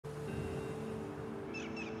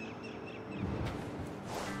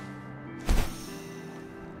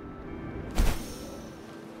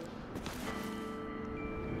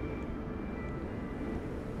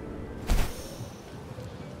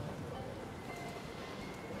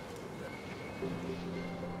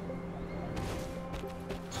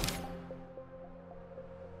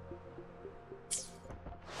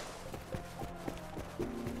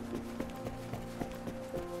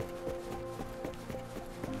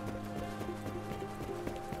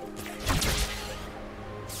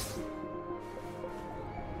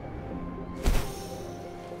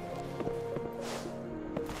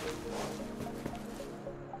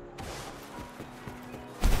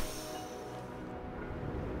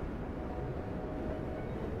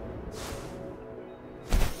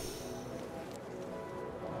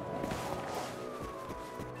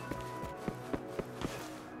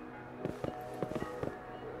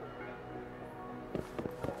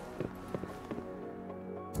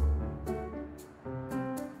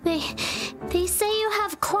They say you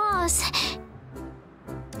have claws.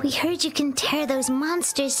 We heard you can tear those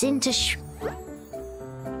monsters into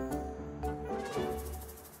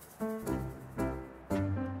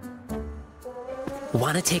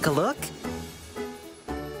Wanna take a look?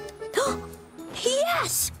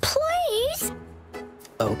 Yes, please!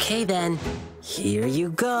 Okay then, here you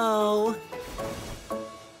go.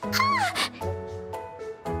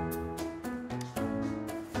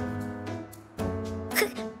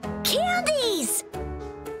 Candies!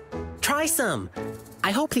 Try some.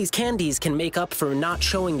 I hope these candies can make up for not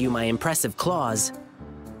showing you my impressive claws.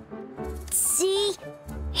 See?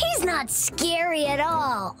 He's not scary at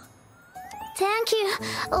all. Thank you,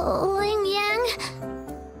 Lingyang.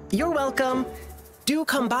 You're welcome. Do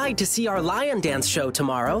come by to see our lion dance show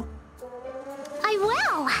tomorrow. I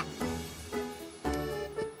will.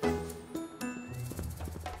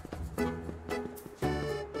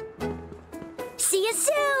 See you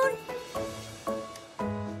soon.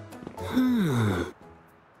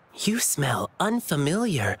 You smell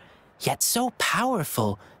unfamiliar, yet so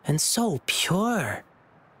powerful and so pure.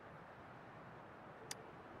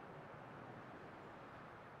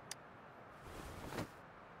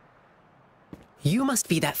 You must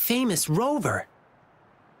be that famous Rover.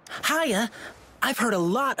 Hiya, I've heard a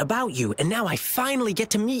lot about you, and now I finally get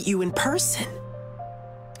to meet you in person.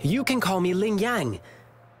 You can call me Lingyang.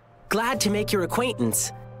 Glad to make your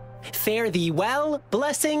acquaintance. Fare thee well,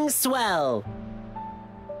 blessings swell.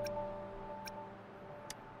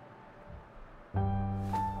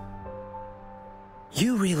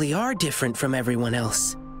 You really are different from everyone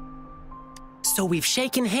else. So we've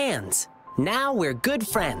shaken hands. Now we're good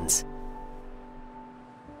friends.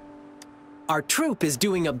 Our troupe is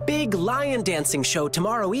doing a big lion dancing show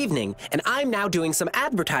tomorrow evening, and I'm now doing some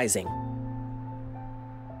advertising.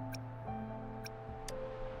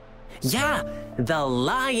 Yeah, the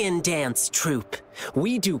Lion Dance Troupe.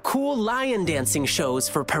 We do cool lion dancing shows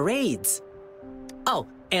for parades. Oh,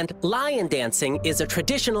 and lion dancing is a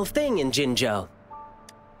traditional thing in Jinzhou.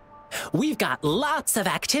 We've got lots of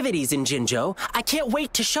activities in Jinzhou. I can't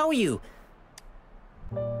wait to show you.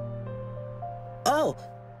 Oh.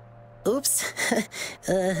 Oops.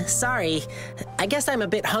 Sorry. I guess I'm a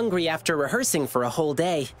bit hungry after rehearsing for a whole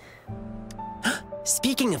day.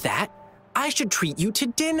 Speaking of that, I should treat you to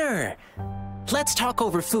dinner. Let's talk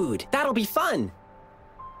over food. That'll be fun.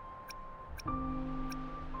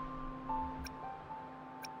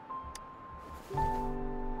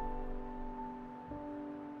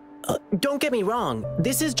 Don't get me wrong.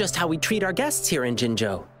 This is just how we treat our guests here in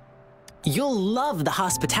Jinzhou. You'll love the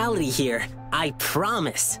hospitality here. I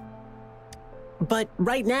promise. But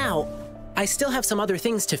right now, I still have some other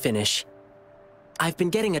things to finish. I've been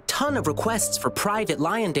getting a ton of requests for private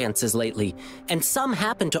lion dances lately, and some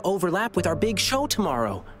happen to overlap with our big show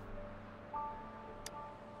tomorrow.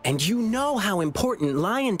 And you know how important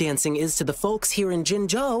lion dancing is to the folks here in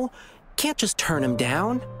Jinzhou. Can't just turn them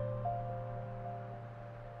down.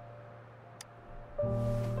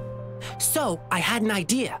 So, I had an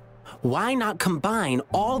idea. Why not combine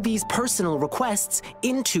all these personal requests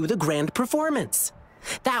into the grand performance?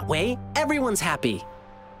 That way, everyone's happy.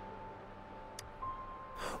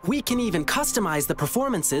 We can even customize the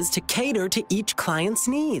performances to cater to each client's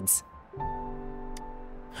needs.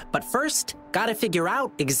 But first, gotta figure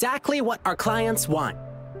out exactly what our clients want.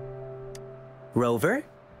 Rover,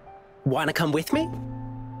 wanna come with me?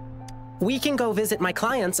 We can go visit my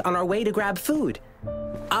clients on our way to grab food.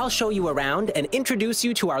 I'll show you around and introduce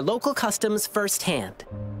you to our local customs firsthand.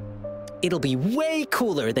 It'll be way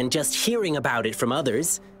cooler than just hearing about it from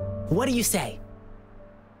others. What do you say?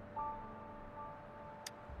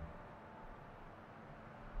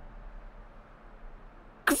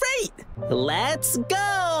 Great! Let's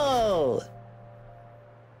go!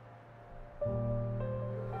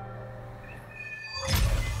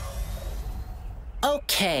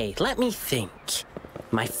 Okay, let me think.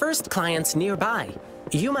 My first client's nearby.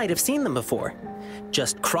 You might have seen them before.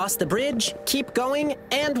 Just cross the bridge, keep going,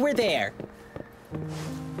 and we're there.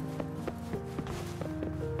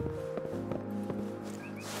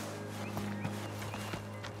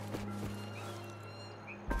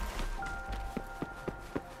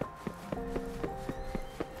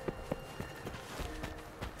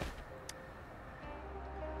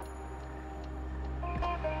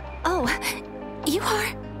 Oh, you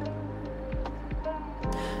are...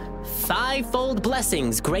 Fivefold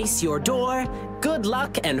blessings grace your door, good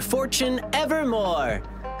luck and fortune evermore.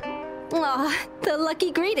 Aw, the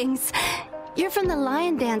lucky greetings. You're from the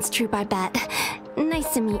lion dance troupe, I bet.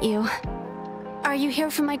 Nice to meet you. Are you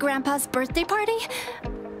here for my grandpa's birthday party?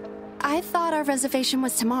 I thought our reservation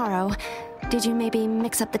was tomorrow. Did you maybe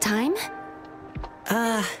mix up the time?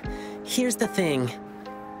 Here's the thing.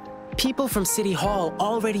 People from City Hall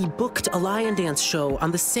already booked a lion dance show on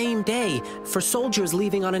the same day for soldiers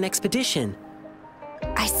leaving on an expedition.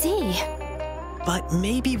 I see. But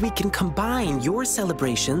maybe we can combine your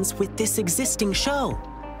celebrations with this existing show.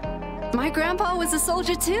 My grandpa was a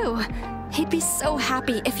soldier too. He'd be so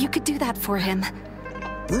happy if you could do that for him.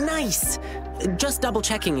 Nice! Just double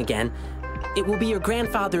checking again. It will be your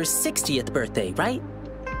grandfather's 60th birthday, right?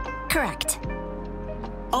 Correct.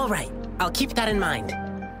 All right, I'll keep that in mind.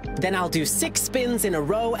 Then I'll do 6 spins in a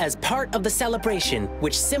row as part of the celebration,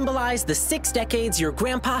 which symbolize the 6 decades your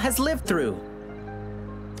grandpa has lived through.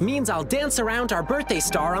 Means I'll dance around our birthday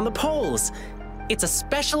star on the poles. It's a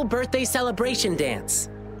special birthday celebration dance.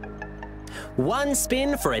 1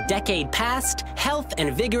 spin for a decade past, health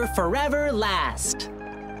and vigor forever last.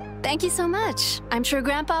 Thank you so much. I'm sure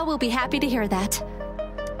Grandpa will be happy to hear that.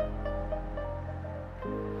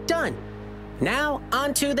 Done. Now,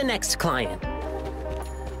 on to the next client.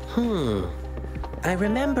 I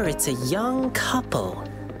remember it's a young couple.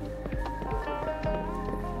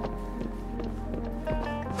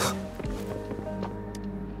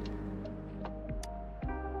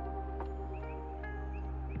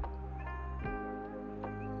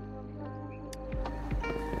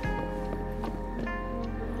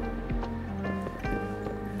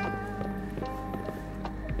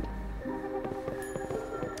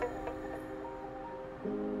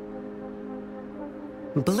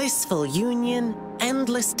 Blissful union,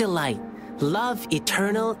 endless delight, love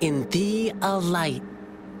eternal in thee a light.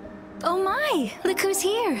 Oh my! Look who's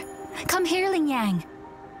here! Come here, Lingyang.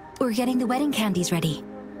 We're getting the wedding candies ready.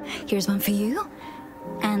 Here's one for you,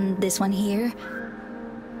 and this one here.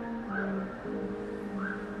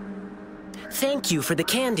 Thank you for the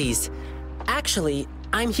candies. Actually,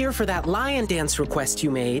 I'm here for that lion dance request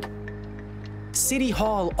you made. City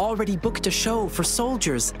Hall already booked a show for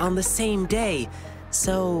soldiers on the same day,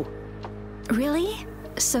 so... Really?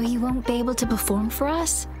 So you won't be able to perform for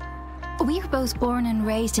us? We were both born and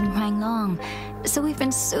raised in Huanglong, so we've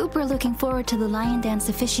been super looking forward to the lion dance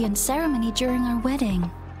officiant ceremony during our wedding.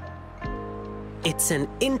 It's an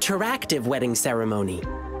interactive wedding ceremony.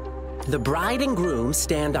 The bride and groom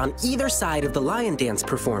stand on either side of the lion dance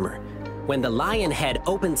performer. When the lion head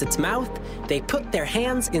opens its mouth, they put their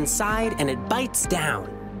hands inside and it bites down.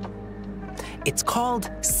 It's called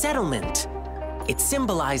settlement. It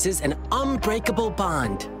symbolizes an unbreakable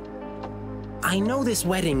bond. I know this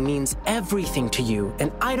wedding means everything to you,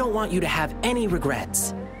 and I don't want you to have any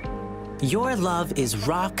regrets. Your love is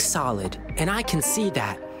rock solid, and I can see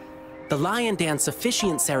that. The lion dance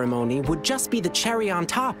officiant ceremony would just be the cherry on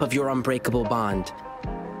top of your unbreakable bond.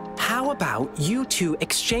 How about you two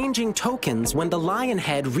exchanging tokens when the lion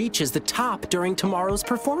head reaches the top during tomorrow's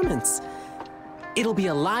performance? It'll be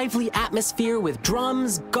a lively atmosphere with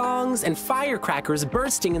drums, gongs, and firecrackers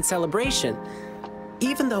bursting in celebration.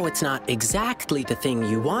 Even though it's not exactly the thing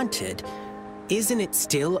you wanted, isn't it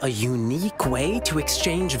still a unique way to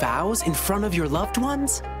exchange vows in front of your loved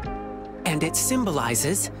ones? And it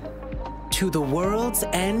symbolizes, to the world's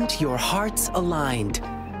end, your hearts aligned.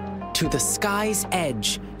 To the sky's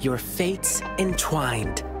edge, your fates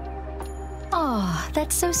entwined. Oh,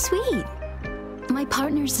 that's so sweet. My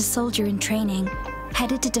partner's a soldier in training,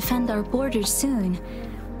 headed to defend our borders soon.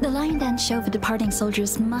 The lion dance show for departing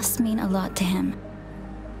soldiers must mean a lot to him.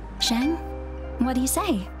 Shang, what do you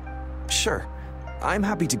say? Sure. I'm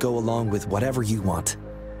happy to go along with whatever you want.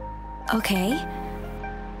 Okay.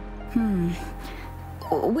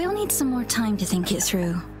 We'll need some more time to think it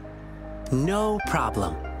through. No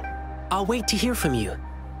problem. I'll wait to hear from you.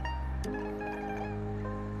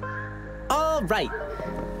 All right.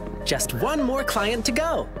 Just one more client to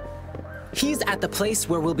go. He's at the place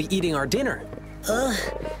where we'll be eating our dinner. Ugh,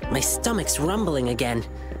 my stomach's rumbling again.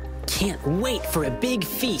 Can't wait for a big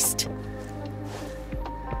feast.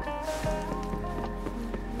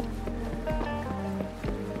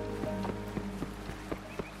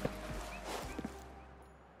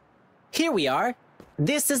 Here we are.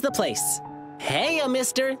 This is the place. Hey,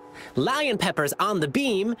 mister. Lion peppers on the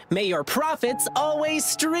beam. May your profits always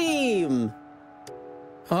stream.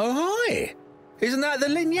 Oh, hi. Isn't that the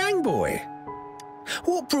Lingyang boy?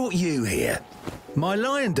 What brought you here? My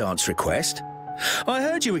lion dance request? I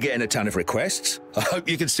heard you were getting a ton of requests. I hope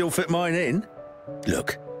you can still fit mine in.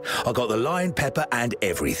 Look, I got the lion pepper and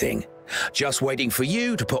everything. Just waiting for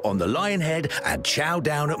you to put on the lion head and chow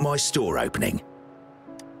down at my store opening.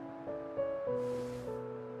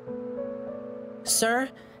 Sir,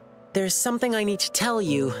 there's something I need to tell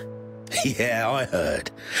you. Yeah, I heard.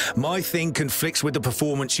 My thing conflicts with the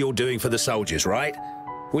performance you're doing for the soldiers, right?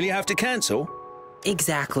 Will you have to cancel?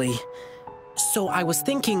 Exactly. So I was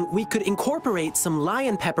thinking we could incorporate some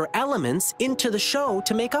lion pepper elements into the show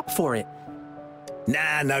to make up for it.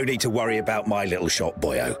 Nah, no need to worry about my little shop,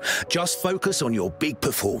 boyo. Just focus on your big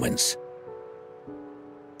performance.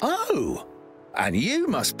 Oh, and you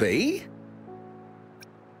must be...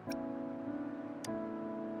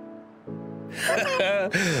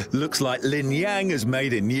 Looks like Lingyang has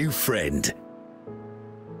made a new friend.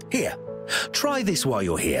 Here, try this while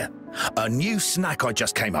you're here. A new snack I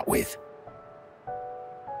just came up with.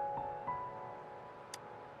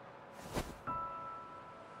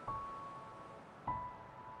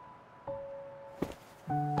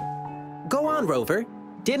 Go on, Rover.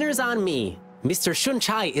 Dinner's on me. Mr.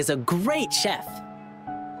 Shunchai is a great chef.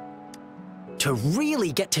 To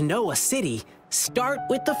really get to know a city, start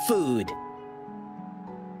with the food.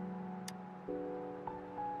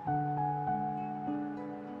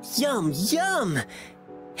 Yum, yum!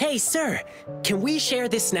 Hey, sir, can we share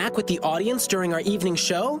this snack with the audience during our evening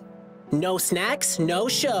show? No snacks, no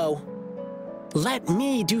show. Let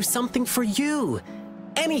me do something for you.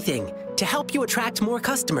 Anything to help you attract more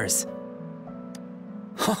customers.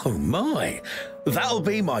 Oh my, that'll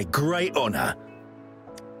be my great honor.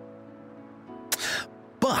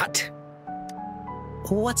 But...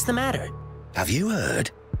 What's the matter? have you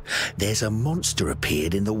heard? There's a monster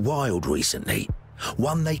appeared in the wild recently.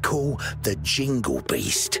 One they call the Jingle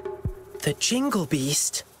Beast. The Jingle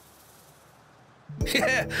Beast?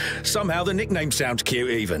 Yeah, somehow the nickname sounds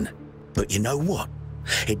cute even. But you know what?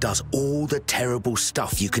 It does all the terrible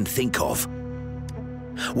stuff you can think of.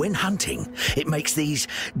 When hunting, it makes these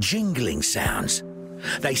jingling sounds.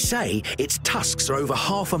 They say its tusks are over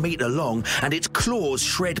 1/2 meter long and its claws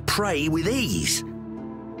shred prey with ease.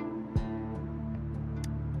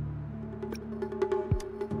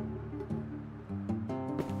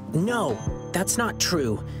 No, that's not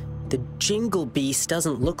true. The Jingle Beast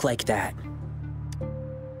doesn't look like that.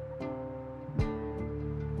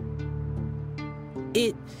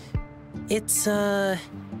 It's a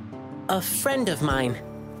friend of mine.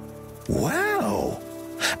 Wow!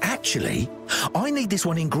 Actually, I need this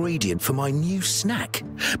one ingredient for my new snack,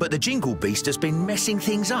 but the Jingle Beast has been messing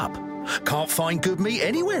things up. Can't find good meat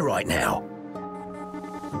anywhere right now.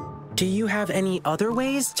 Do you have any other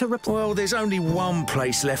ways to Well, there's only one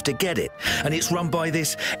place left to get it, and it's run by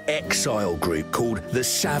this exile group called the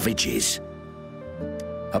Savages.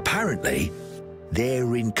 Apparently,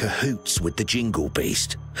 they're in cahoots with the Jingle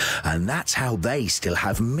Beast, and that's how they still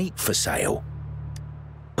have meat for sale.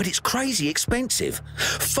 But it's crazy expensive.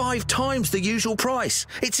 5 times the usual price.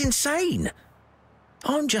 It's insane.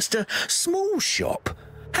 I'm just a small shop.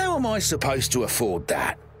 How am I supposed to afford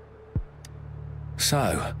that?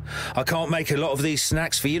 So, I can't make a lot of these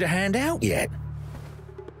snacks for you to hand out yet.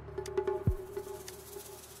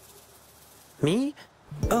 Me?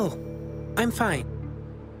 Oh, I'm fine.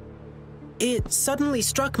 It suddenly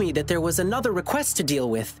struck me that there was another request to deal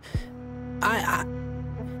with.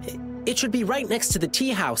 It should be right next to the tea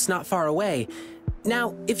house, not far away.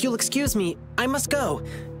 Now, if you'll excuse me, I must go.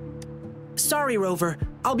 Sorry, Rover.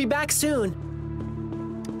 I'll be back soon.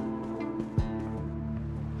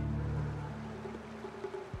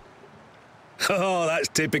 Oh, that's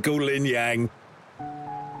typical Lingyang.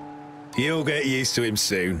 You'll get used to him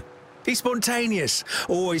soon. He's spontaneous,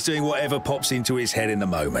 always doing whatever pops into his head in the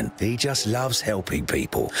moment. He just loves helping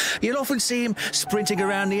people. You'll often see him sprinting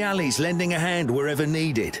around the alleys, lending a hand wherever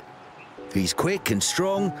needed. He's quick and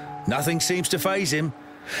strong, nothing seems to faze him.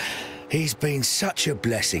 He's been such a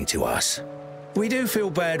blessing to us. We do feel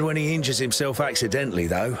bad when he injures himself accidentally,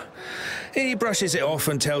 though. He brushes it off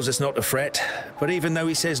and tells us not to fret, but even though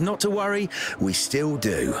he says not to worry, we still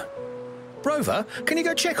do. Rover, can you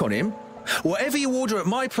go check on him? Whatever you order at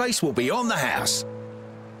my place will be on the house.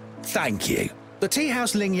 Thank you. The tea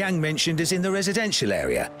house Lingyang mentioned is in the residential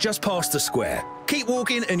area, just past the square. Keep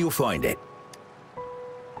walking and you'll find it.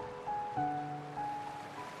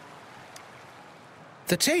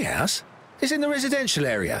 The tea house? It's in the residential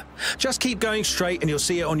area. Just keep going straight and you'll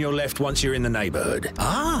see it on your left once you're in the neighborhood.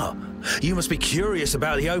 Ah, you must be curious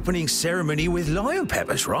about the opening ceremony with lion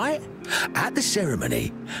peppers, right? At the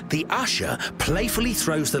ceremony, the usher playfully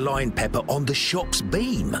throws the lion pepper on the shop's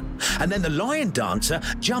beam, and then the lion dancer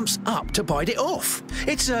jumps up to bite it off.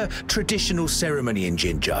 It's a traditional ceremony in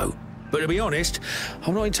Jinzhou. But to be honest,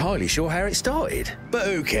 I'm not entirely sure how it started. But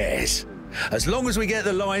who cares? As long as we get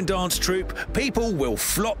the lion dance troupe, people will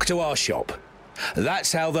flock to our shop.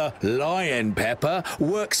 That's how the lion pepper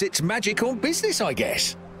works its magic on business, I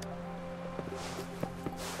guess.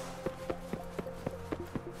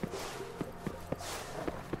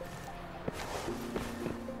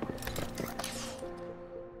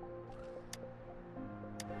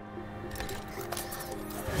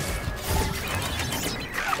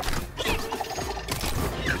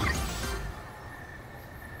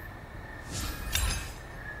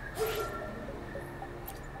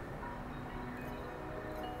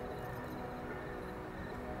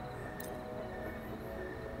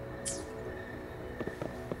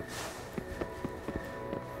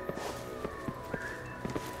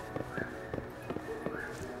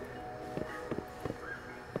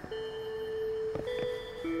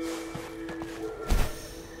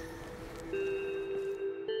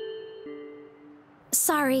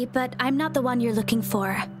 Sorry, but I'm not the one you're looking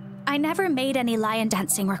for. I never made any lion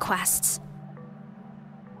dancing requests.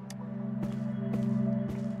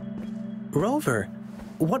 Rover,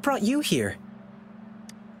 what brought you here?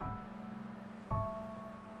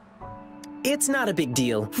 It's not a big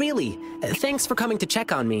deal, really. Thanks for coming to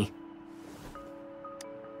check on me.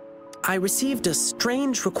 I received a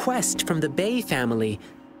strange request from the Bay family.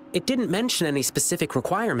 It didn't mention any specific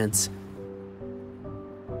requirements.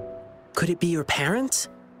 Could it be your parents?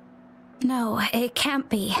 No, it can't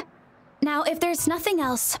be. Now, if there's nothing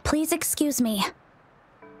else, please excuse me.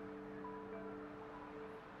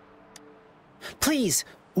 Please,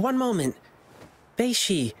 one moment.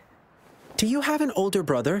 Bei-shi, do you have an older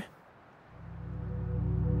brother?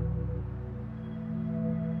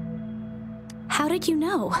 How did you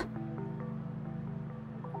know?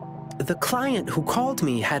 The client who called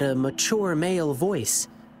me had a mature male voice.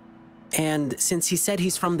 And since he said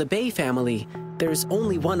he's from the Bay family, there's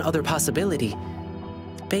only one other possibility.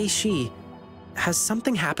 Bei-shi, has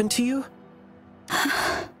something happened to you?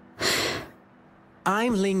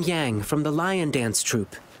 I'm Lingyang from the Lion Dance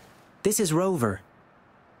Troupe. This is Rover.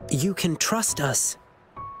 You can trust us.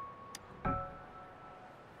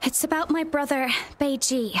 It's about my brother,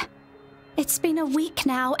 Bei-ji. It's been a week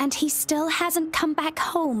now, and he still hasn't come back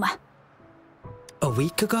home. A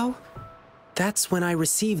week ago? That's when I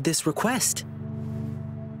received this request.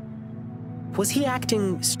 Was he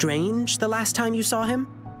acting strange the last time you saw him?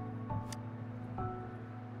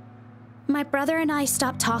 My brother and I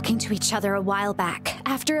stopped talking to each other a while back,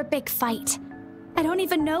 after a big fight. I don't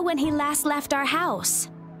even know when he last left our house.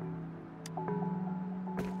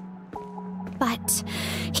 But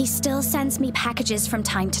he still sends me packages from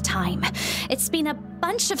time to time. It's been a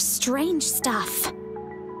bunch of strange stuff.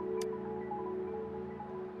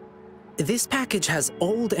 This package has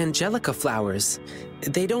old angelica flowers.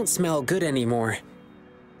 They don't smell good anymore.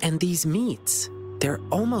 And these meats, they're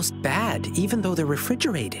almost bad, even though they're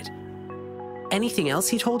refrigerated. Anything else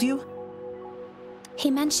he told you?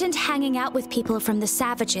 He mentioned hanging out with people from the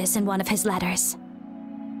Savages in one of his letters.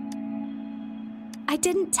 I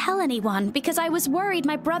didn't tell anyone because I was worried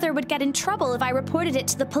my brother would get in trouble if I reported it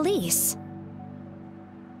to the police.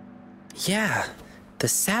 Yeah, the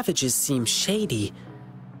Savages seem shady.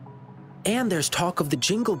 And there's talk of the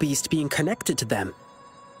Jingle Beast being connected to them.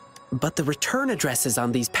 But the return addresses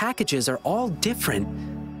on these packages are all different.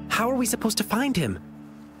 How are we supposed to find him?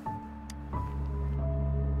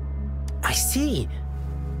 I see.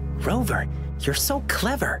 Rover, you're so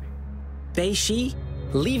clever. Bei-shi,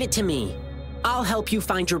 leave it to me. I'll help you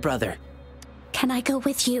find your brother. Can I go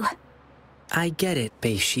with you? I get it,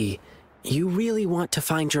 Bei-shi. You really want to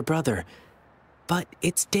find your brother. But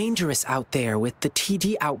it's dangerous out there with the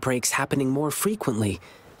TD outbreaks happening more frequently.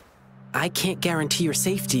 I can't guarantee your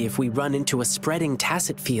safety if we run into a spreading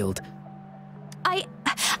tacit field.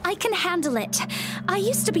 I can handle it. I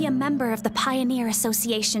used to be a member of the Pioneer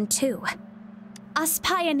Association too. Us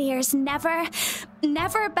pioneers never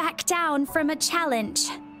back down from a challenge.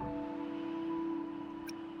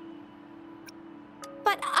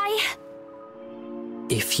 But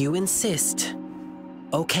If you insist.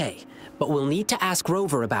 Okay, but we'll need to ask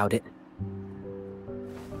Rover about it.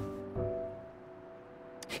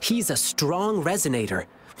 He's a strong resonator.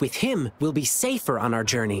 With him, we'll be safer on our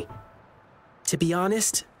journey. To be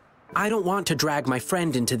honest, I don't want to drag my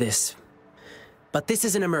friend into this. But this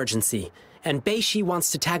is an emergency. and Beishi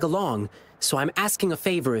wants to tag along, so I'm asking a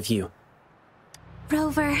favor of you.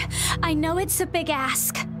 Rover, I know it's a big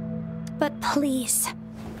ask, but please,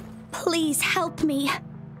 please help me.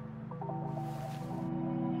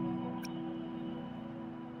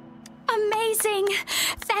 Amazing!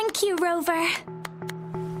 Thank you, Rover.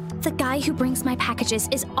 The guy who brings my packages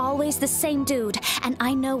is always the same dude, and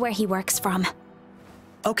I know where he works from.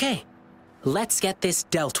 Okay, let's get this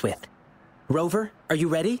dealt with. Rover, are you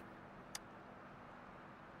ready?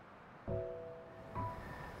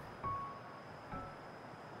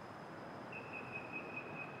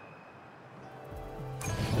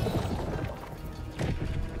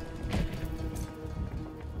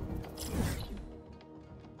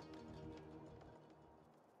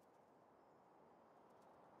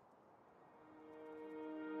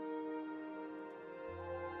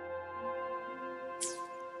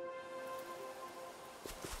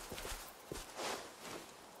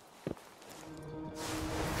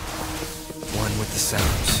 One with the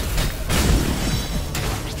sounds.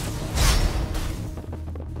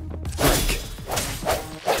 Break.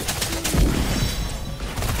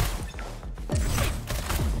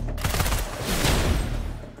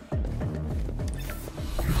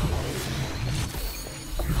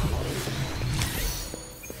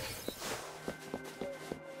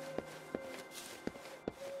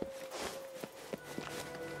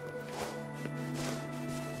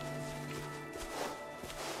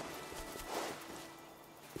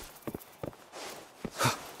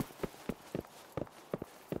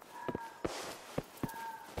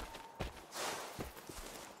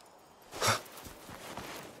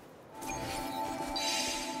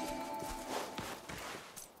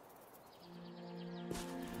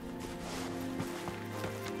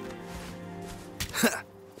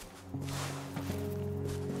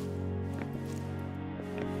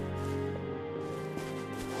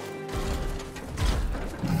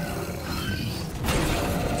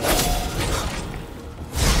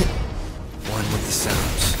 One with the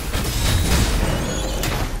sounds.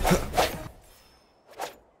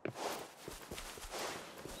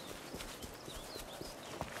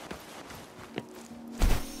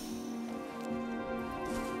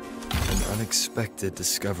 An unexpected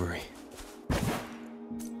discovery.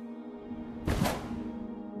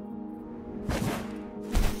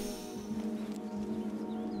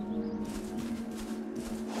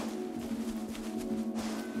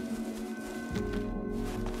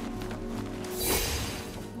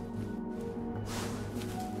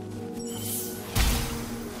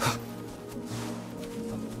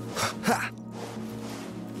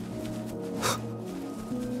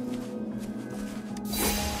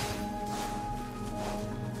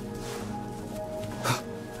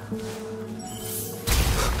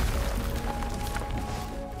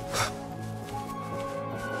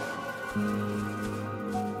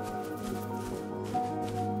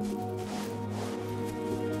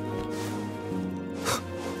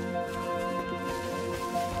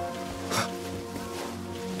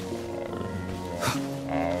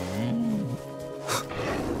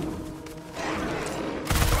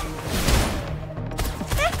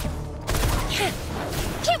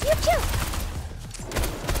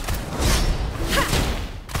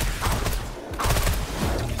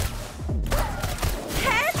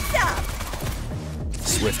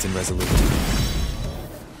 Swift and resolute.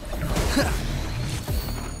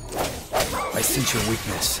 I sense your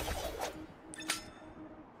weakness.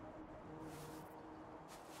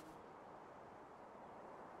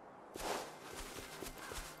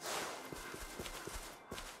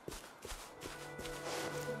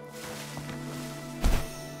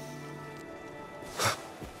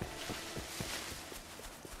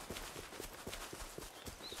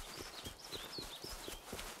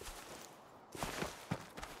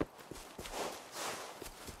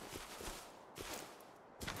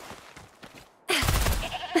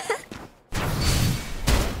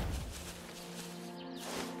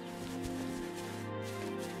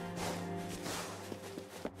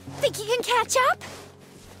 Think you can catch up?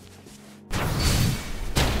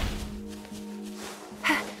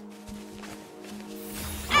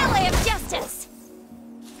 Ally of Justice!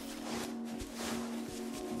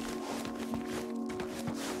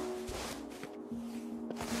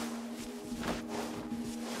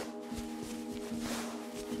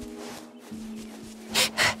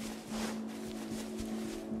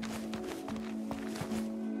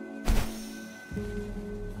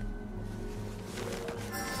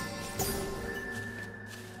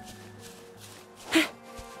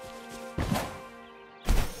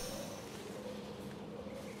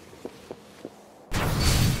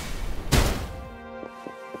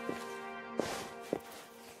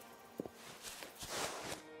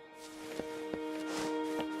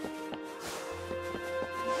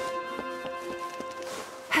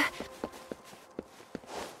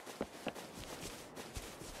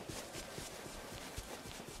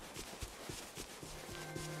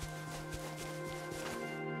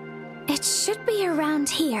 It should be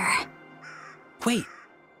around here. Wait,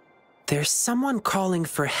 there's someone calling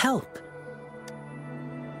for help.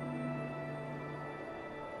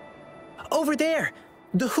 Over there!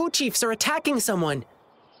 The Hu Chiefs are attacking someone!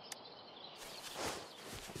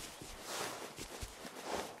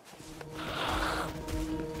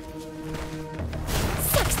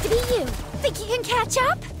 Sucks to be you! Think you can catch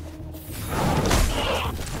up?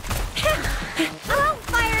 I'll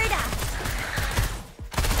fire it up!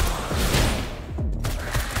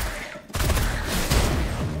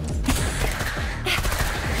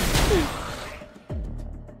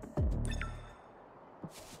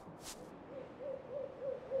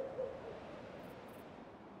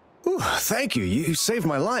 Ooh, thank you. You saved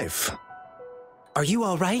my life. Are you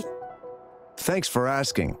all right? Thanks for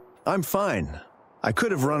asking. I'm fine. I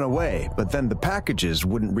could have run away, but then the packages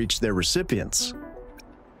wouldn't reach their recipients.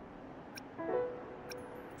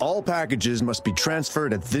 All packages must be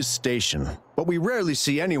transferred at this station, but we rarely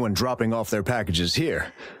see anyone dropping off their packages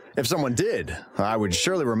here. If someone did, I would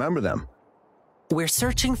surely remember them. We're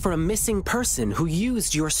searching for a missing person who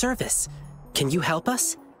used your service. Can you help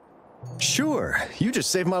us? Sure, you just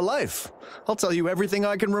saved my life. I'll tell you everything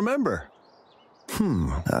I can remember.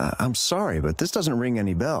 I'm sorry, but this doesn't ring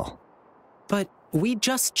any bell. But we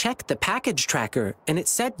just checked the package tracker, and it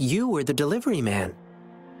said you were the delivery man.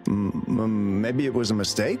 Maybe it was a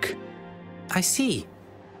mistake? I see.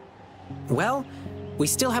 Well, we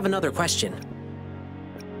still have another question.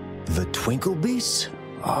 The Twinkle Beast?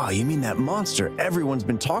 Oh, you mean that monster everyone's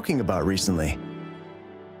been talking about recently?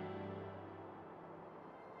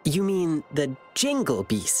 You mean the Jingle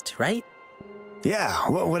Beast, right? Yeah,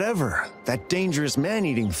 whatever. That dangerous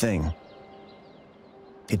man-eating thing.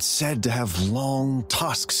 It's said to have long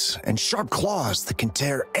tusks and sharp claws that can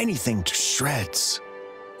tear anything to shreds.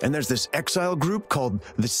 And there's this exile group called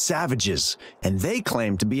the Savages, and they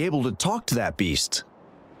claim to be able to talk to that beast.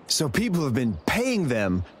 So people have been paying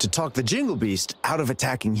them to talk the Jingle Beast out of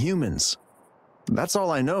attacking humans. That's all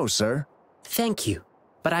I know, sir. Thank you.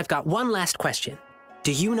 But I've got one last question.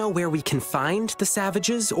 Do you know where we can find the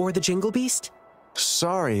Savages or the Jingle Beast?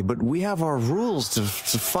 Sorry, but we have our rules to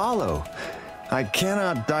follow. I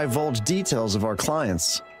cannot divulge details of our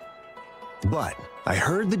clients. But I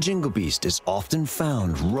heard the Jingle Beast is often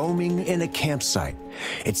found roaming in a campsite.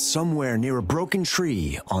 It's somewhere near a broken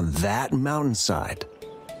tree on that mountainside.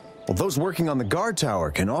 Well, those working on the guard tower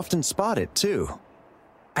can often spot it, too.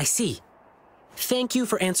 I see. Thank you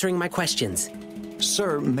for answering my questions.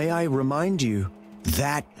 Sir, may I remind you,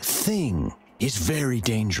 that thing is very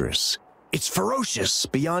dangerous. It's ferocious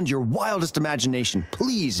beyond your wildest imagination.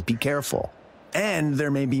 Please be careful. And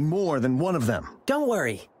there may be more than one of them. Don't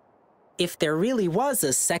worry. If there really was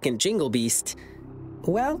a second Jingle Beast,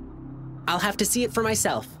 well, I'll have to see it for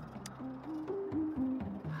myself.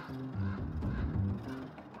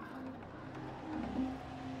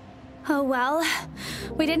 Oh well,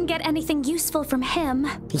 we didn't get anything useful from him.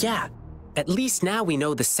 Yeah, at least now we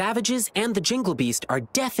know the Savages and the Jingle Beast are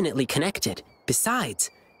definitely connected. Besides,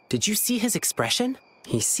 did you see his expression?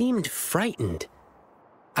 He seemed frightened.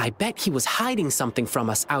 I bet he was hiding something from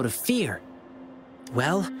us out of fear.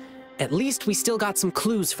 Well, at least we still got some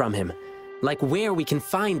clues from him, like where we can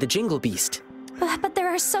find the Jingle Beast. But there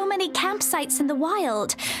are so many campsites in the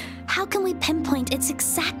wild. How can we pinpoint its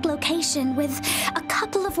exact location with a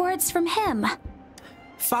couple of words from him?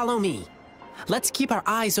 Follow me. Let's keep our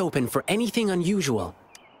eyes open for anything unusual.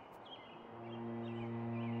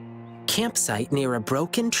 Campsite near a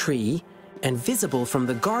broken tree and visible from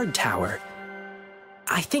the guard tower.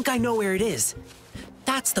 I think I know where it is.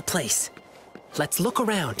 That's the place. Let's look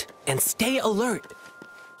around and stay alert.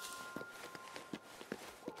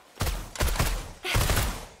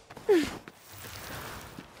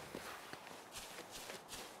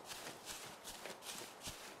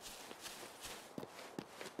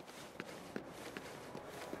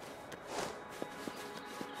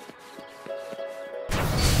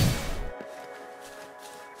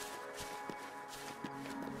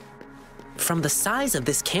 From the size of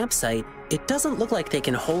this campsite, it doesn't look like they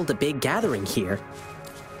can hold a big gathering here.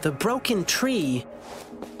 The broken tree,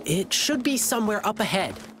 it should be somewhere up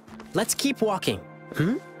ahead. Let's keep walking.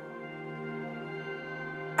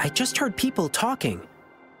 I just heard people talking.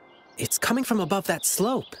 It's coming from above that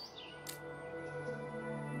slope.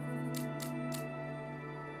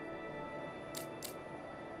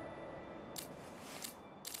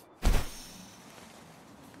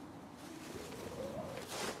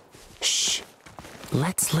 Shh.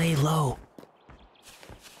 Let's lay low.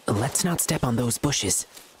 Let's not step on those bushes.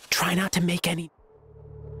 Try not to make any...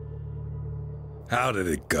 How did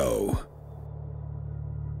it go?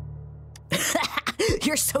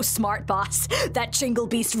 You're so smart, boss. That Jingle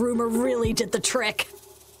Beast rumor really did the trick.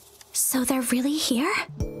 So they're really here?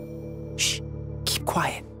 Shh, keep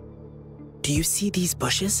quiet. Do you see these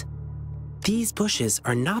bushes? These bushes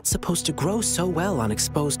are not supposed to grow so well on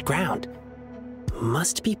exposed ground.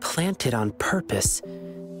 Must be planted on purpose.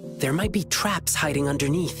 There might be traps hiding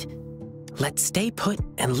underneath. Let's stay put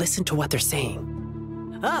and listen to what they're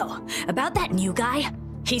saying. Oh, about that new guy?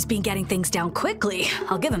 He's been getting things down quickly.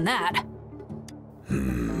 I'll give him that.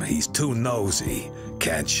 He's too nosy.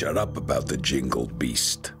 Can't shut up about the Jingle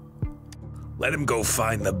Beast. Let him go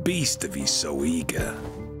find the beast if he's so eager.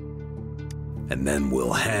 And then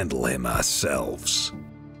we'll handle him ourselves.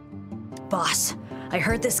 Boss, I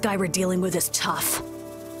heard this guy we're dealing with is tough.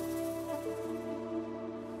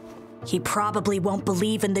 He probably won't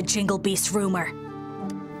believe in the Jingle Beast rumor.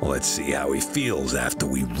 Let's see how he feels after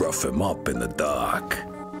we rough him up in the dark.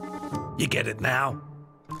 You get it now?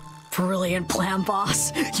 Brilliant plan,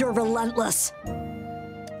 boss. You're relentless.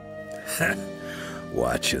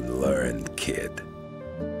 Watch and learn, kid.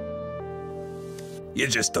 You're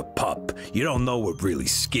just a pup. You don't know what really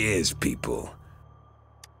scares people.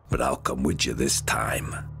 But I'll come with you this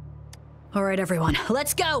time. All right, everyone,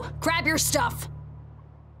 let's go. Grab your stuff.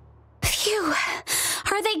 Phew.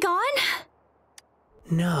 Are they gone?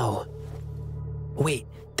 No. Wait,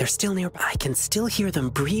 they're still near. I can still hear them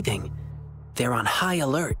breathing. They're on high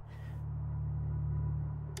alert.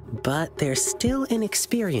 But they're still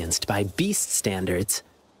inexperienced by beast standards.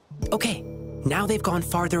 Okay, now they've gone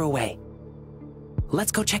farther away.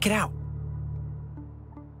 Let's go check it out.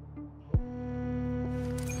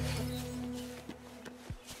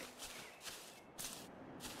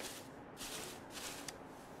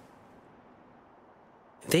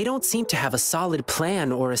 They don't seem to have a solid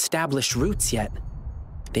plan or established routes yet.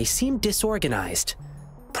 They seem disorganized.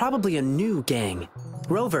 Probably a new gang.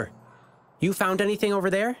 Rover, you found anything over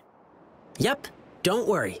there? Yep, don't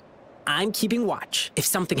worry. I'm keeping watch. If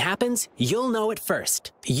something happens, you'll know it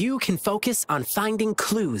first. You can focus on finding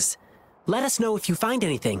clues. Let us know if you find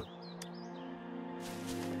anything.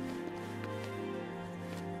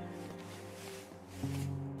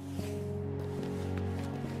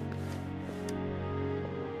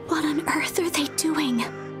 What on earth are they doing?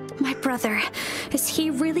 My brother, is he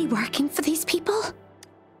really working for these people?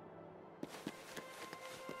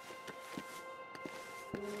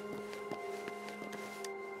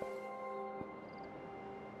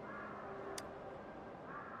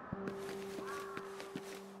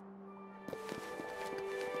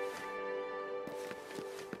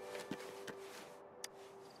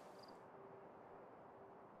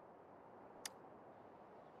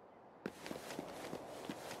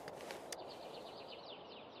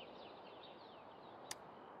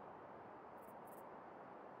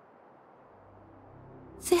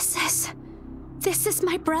 This is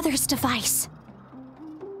my brother's device.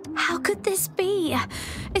 How could this be?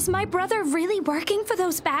 Is my brother really working for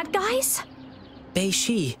those bad guys?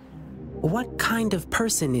 Bei-Shi, what kind of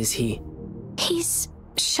person is he? He's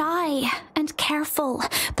shy and careful,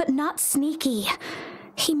 but not sneaky.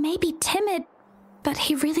 He may be timid, but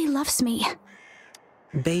he really loves me.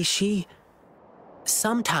 Bei-Shi,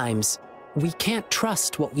 sometimes we can't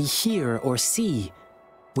trust what we hear or see.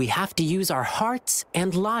 We have to use our hearts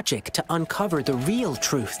and logic to uncover the real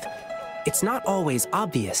truth. It's not always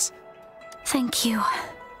obvious. Thank you.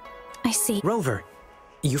 I see. Rover,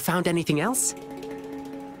 you found anything else?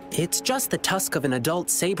 It's just the tusk of an adult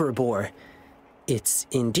saber boar. It's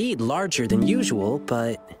indeed larger than usual,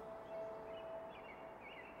 but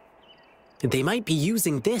they might be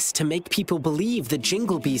using this to make people believe the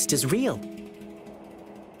Jingle Beast is real.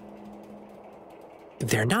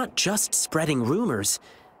 They're not just spreading rumors.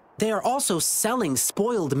 They are also selling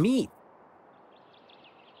spoiled meat.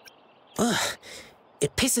 Ugh,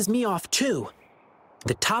 it pisses me off too.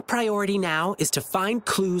 The top priority now is to find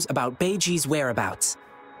clues about Bei-Ji's whereabouts.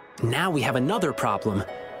 Now we have another problem.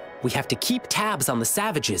 We have to keep tabs on the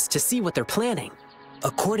savages to see what they're planning.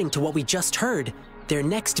 According to what we just heard, their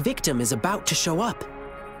next victim is about to show up.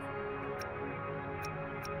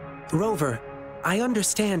 Rover, I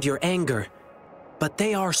understand your anger, but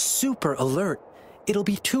they are super alert. It'll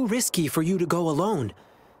be too risky for you to go alone.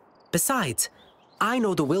 Besides, I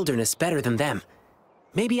know the wilderness better than them.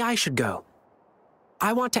 Maybe I should go.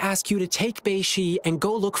 I want to ask you to take Bei-Shi and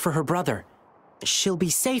go look for her brother. She'll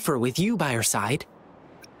be safer with you by her side.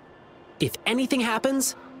 If anything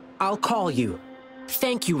happens, I'll call you.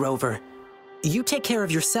 Thank you, Rover. You take care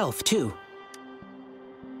of yourself, too.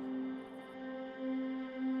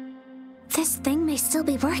 This thing may still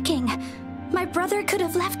be working. My brother could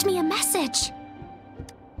have left me a message.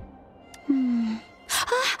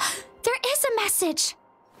 There is a message.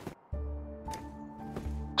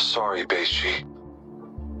 sorry, Beishi.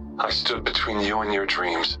 I stood between you and your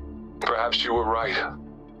dreams. Perhaps you were right.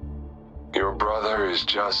 Your brother is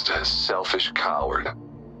just a selfish coward.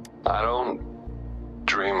 I don't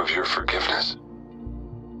dream of your forgiveness.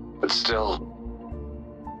 But still,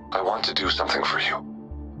 I want to do something for you.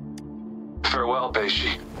 Farewell,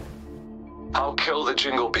 Beishi. I'll kill the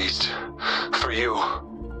Jingle Beast for you.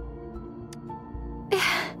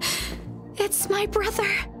 It's my brother.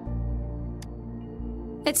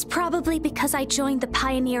 It's probably because I joined the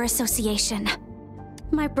Pioneer Association.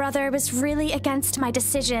 My brother was really against my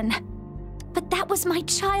decision. But that was my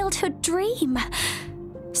childhood dream.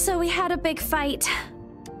 So we had a big fight.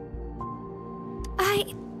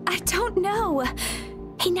 I don't know.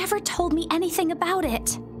 He never told me anything about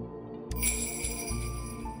it.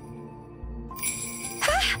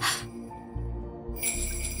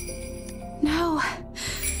 No,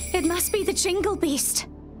 it must be the Jingle Beast.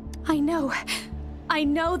 I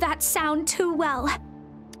know that sound too well.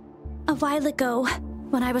 A while ago,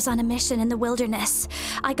 when I was on a mission in the wilderness,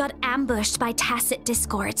 I got ambushed by tacit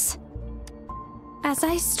discords. As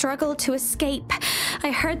I struggled to escape,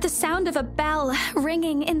 I heard the sound of a bell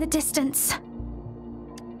ringing in the distance.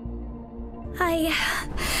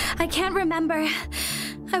 I can't remember.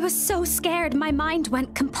 I was so scared my mind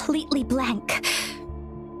went completely blank.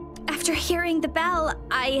 After hearing the bell,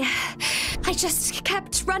 I just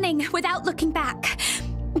kept running without looking back.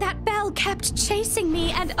 That bell kept chasing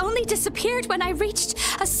me and only disappeared when I reached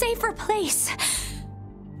a safer place.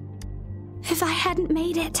 If I hadn't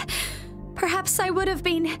made it, perhaps I would have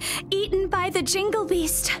been eaten by the Jingle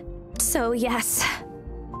Beast. So yes,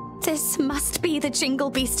 this must be the Jingle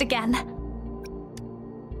Beast again.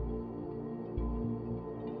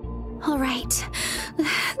 All right,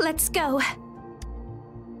 let's go.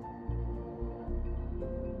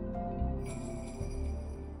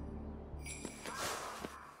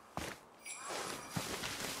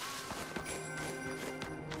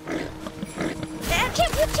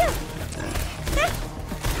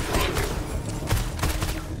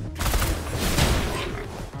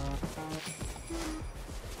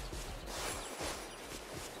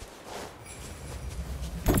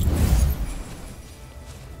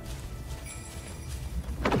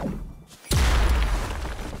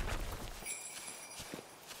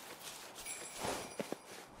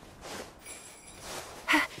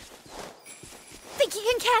 Think you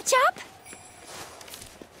can catch up?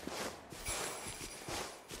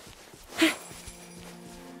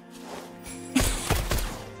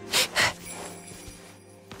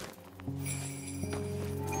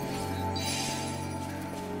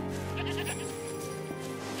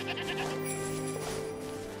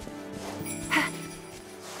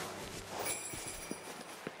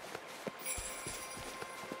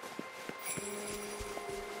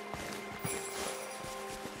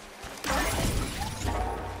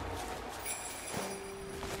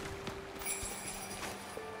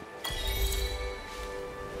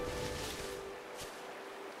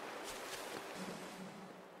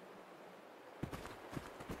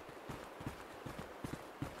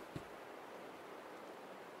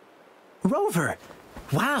 Rover!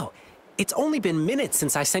 Wow, it's only been minutes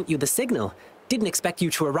since I sent you the signal. Didn't expect you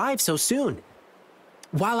to arrive so soon.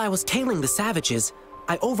 While I was tailing the savages,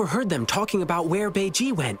 I overheard them talking about where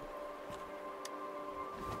Beiji went.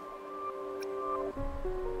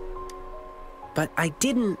 But I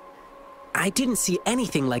didn't see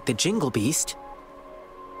anything like the Jingle Beast.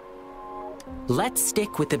 Let's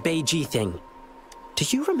stick with the Beiji thing. Do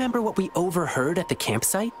you remember what we overheard at the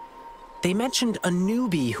campsite? They mentioned a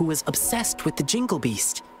newbie who was obsessed with the Jingle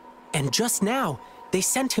Beast. And just now, they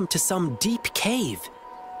sent him to some deep cave.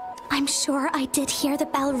 I'm sure I did hear the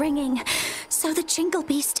bell ringing, so the Jingle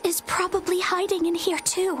Beast is probably hiding in here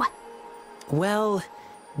too. Well,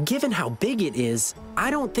 given how big it is,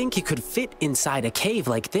 I don't think it could fit inside a cave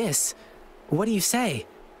like this. What do you say?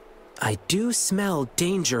 I do smell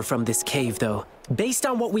danger from this cave, though. Based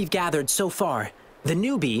on what we've gathered so far, the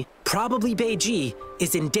newbie, probably Beiji,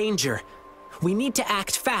 is in danger. We need to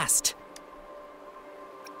act fast.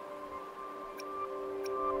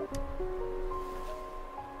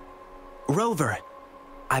 Rover,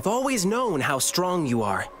 I've always known how strong you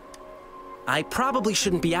are. I probably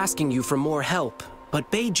shouldn't be asking you for more help,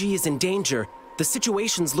 but Beiji is in danger, the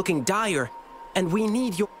situation's looking dire, and we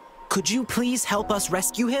need your... Could you please help us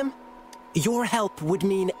rescue him? Your help would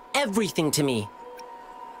mean everything to me.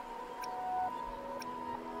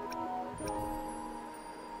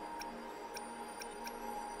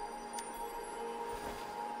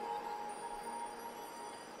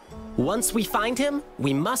 Once we find him,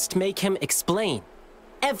 we must make him explain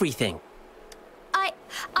everything.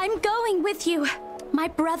 I'm going with you. My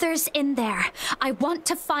brother's in there. I want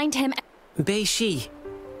to find him. Bei-Shi,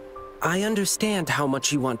 I understand how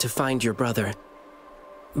much you want to find your brother.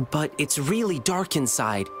 But it's really dark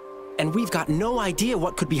inside, and we've got no idea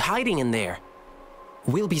what could be hiding in there.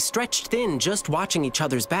 We'll be stretched thin just watching each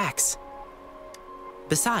other's backs.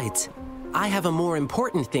 Besides, I have a more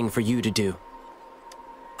important thing for you to do.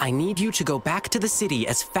 I need you to go back to the city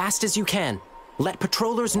as fast as you can. Let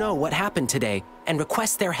patrollers know what happened today and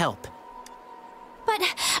request their help. But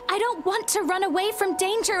I don't want to run away from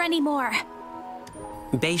danger anymore.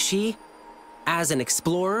 Bei-Shi, as an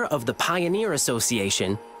explorer of the Pioneer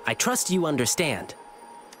Association, I trust you understand.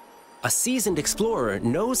 A seasoned explorer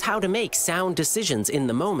knows how to make sound decisions in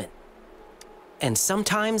the moment. And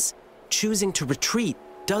sometimes, choosing to retreat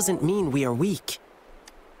doesn't mean we are weak.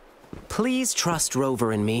 Please trust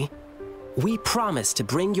Rover and me. We promise to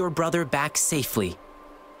bring your brother back safely.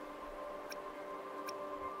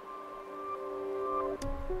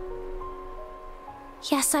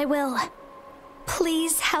 Yes, I will.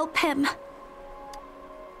 Please help him.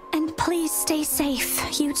 And please stay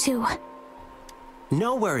safe, you two.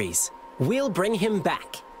 No worries. We'll bring him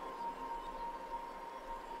back.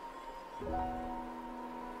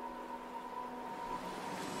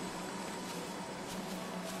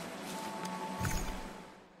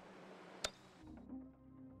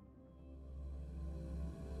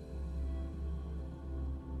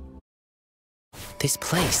 This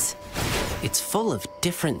place, it's full of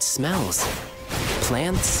different smells.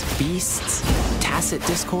 Plants, beasts, tacit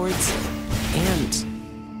discords,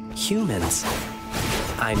 and humans.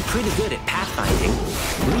 I'm pretty good at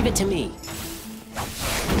pathfinding. Leave it to me.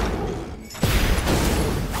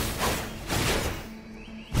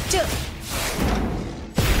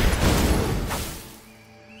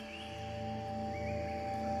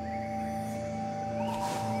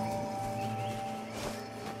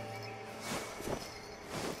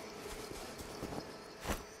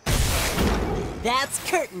 That's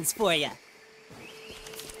curtains for you.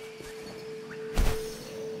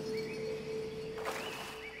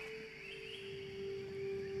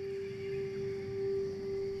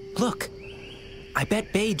 Look, I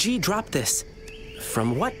bet Bei-Ji dropped this.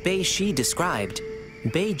 From what Bei-Shi described,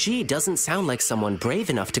 Bei-Ji doesn't sound like someone brave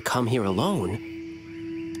enough to come here alone.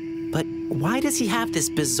 But why does he have this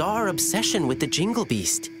bizarre obsession with the Jingle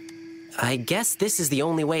Beast? I guess this is the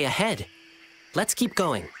only way ahead. Let's keep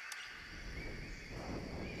going.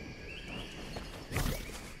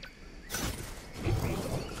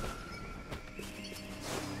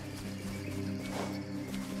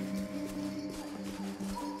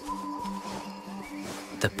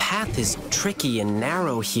 The path is tricky and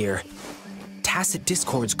narrow here. Tacit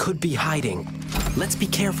discords could be hiding. Let's be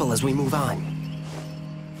careful as we move on.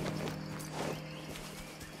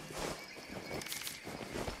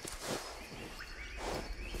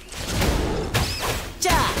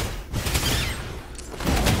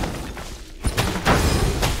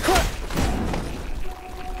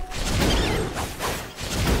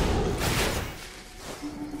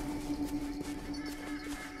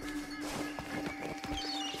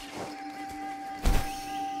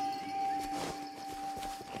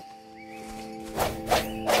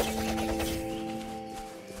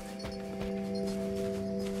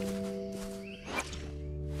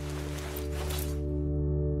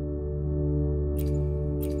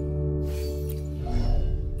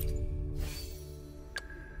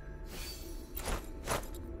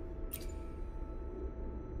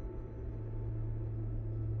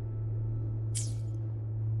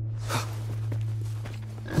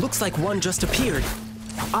 Looks like one just appeared.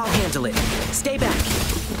 I'll handle it. Stay back.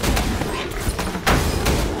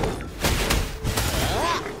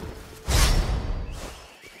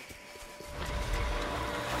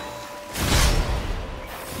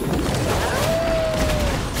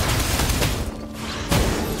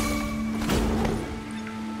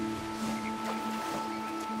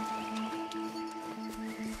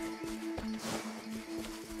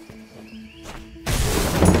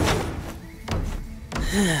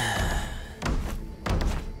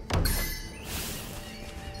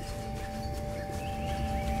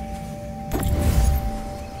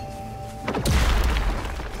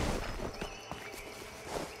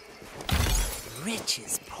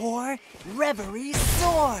 Riches pour, reverie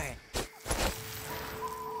soar.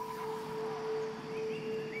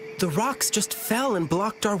 The rocks just fell and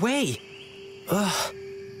blocked our way. Ugh.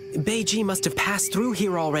 Bei-Ji must have passed through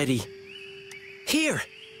here already. Here,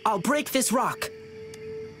 I'll break this rock.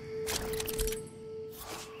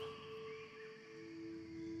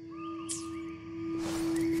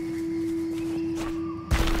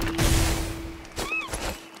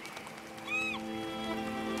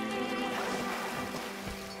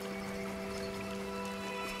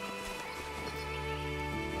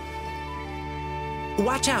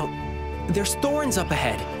 Watch out! There's thorns up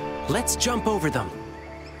ahead. Let's jump over them.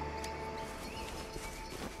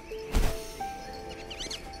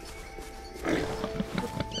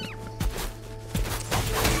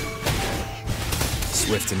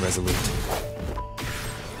 Swift and resolute.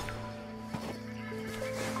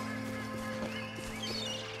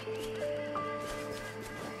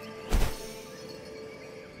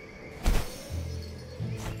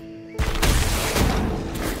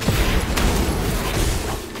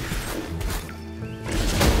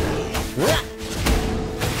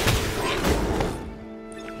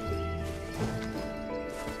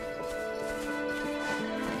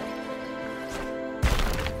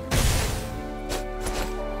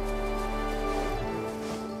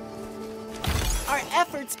 Our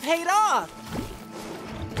efforts paid off!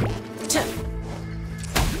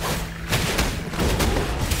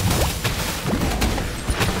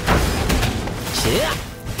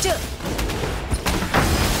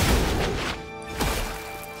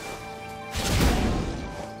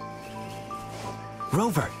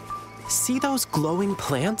 Rover, see those glowing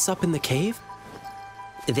plants up in the cave?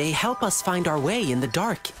 They help us find our way in the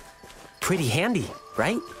dark. Pretty handy,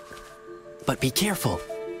 right? But be careful.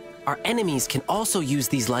 Our enemies can also use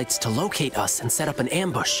these lights to locate us and set up an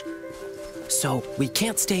ambush. So we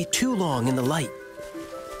can't stay too long in the light.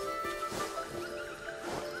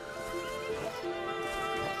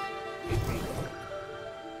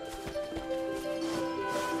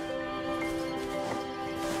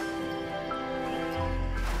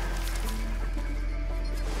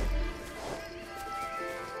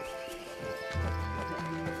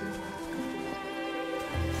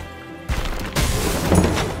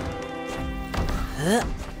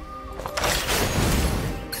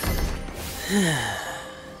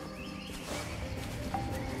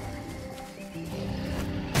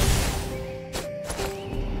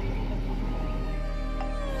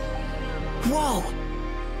 Whoa!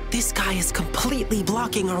 This guy is completely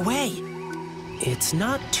blocking our way. It's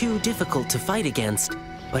not too difficult to fight against,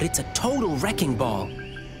 but it's a total wrecking ball.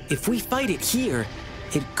 If we fight it here,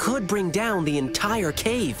 it could bring down the entire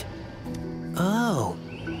cave. Oh,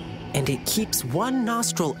 and it keeps one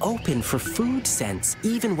nostril open for food scents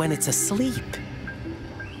even when it's asleep.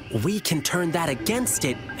 We can turn that against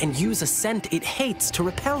it and use a scent it hates to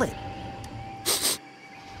repel it.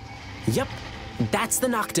 Yep, that's the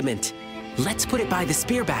Noctament. Let's put it by the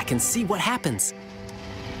spearback and see what happens.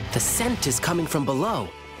 The scent is coming from below.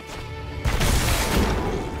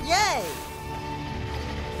 Yay!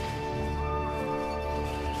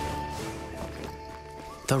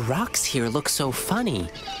 The rocks here look so funny.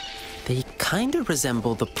 They kind of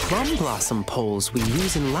resemble the plum blossom poles we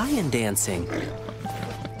use in lion dancing.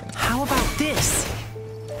 How about this?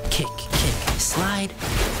 Kick, kick, slide,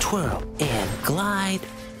 twirl, and glide.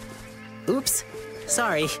 Oops,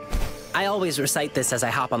 sorry. I always recite this as I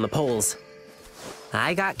hop on the poles.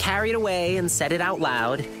 I got carried away and said it out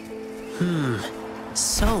loud.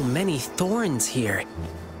 So many thorns here.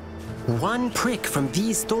 One prick from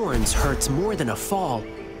these thorns hurts more than a fall.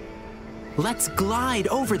 Let's glide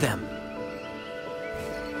over them.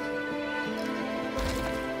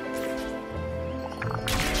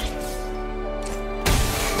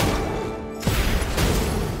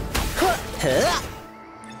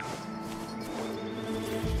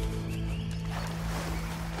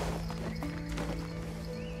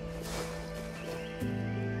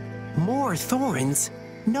 More thorns?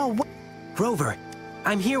 No way. Rover,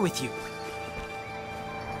 I'm here with you.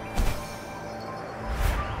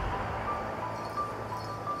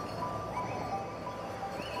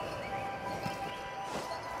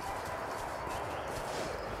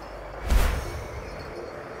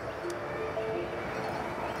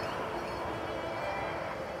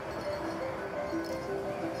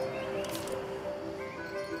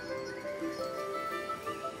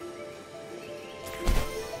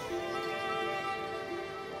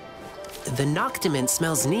 The Noctament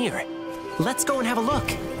smells near. Let's go and have a look.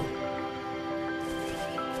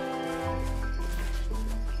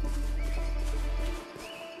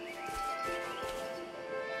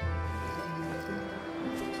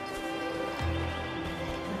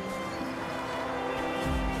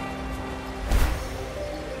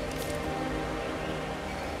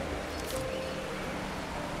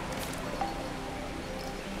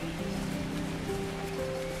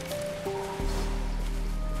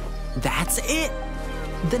 That's it!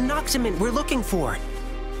 The Noctament we're looking for.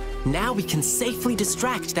 Now we can safely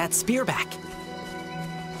distract that spearback.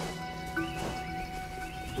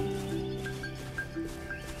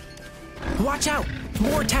 Watch out!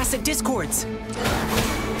 More tacit discords!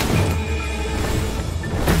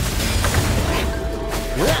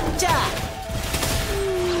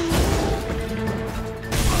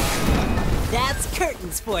 That's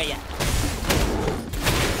curtains for you.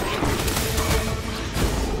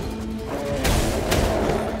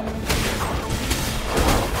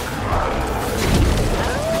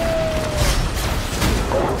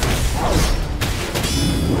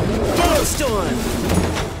 Storm!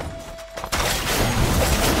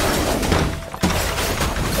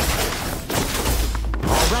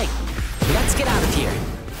 All right, let's get out of here.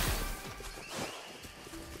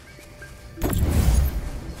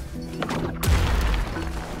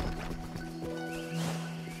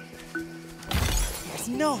 There's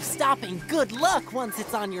no stopping good luck once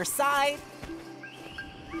it's on your side.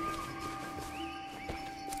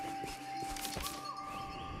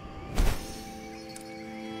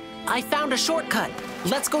 I found a shortcut.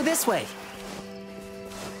 Let's go this way.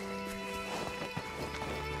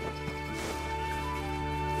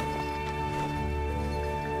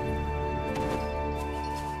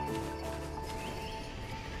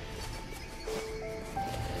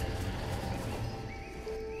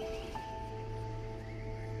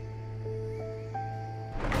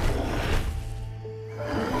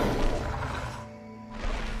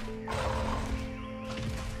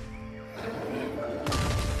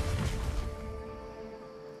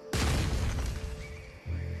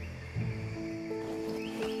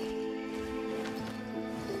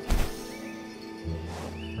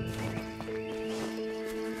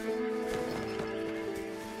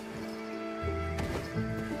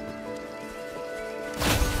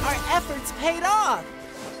 Efforts paid off!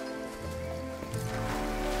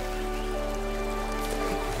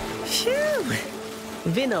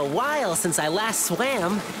 Phew! Been a while since I last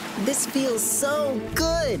swam. This feels so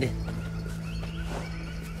good.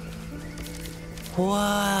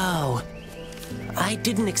 Whoa. I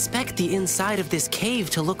didn't expect the inside of this cave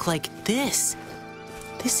to look like this.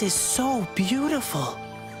 This is so beautiful.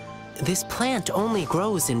 This plant only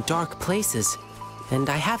grows in dark places, and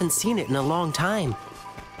I haven't seen it in a long time.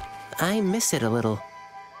 I miss it a little.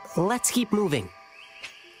 Let's keep moving.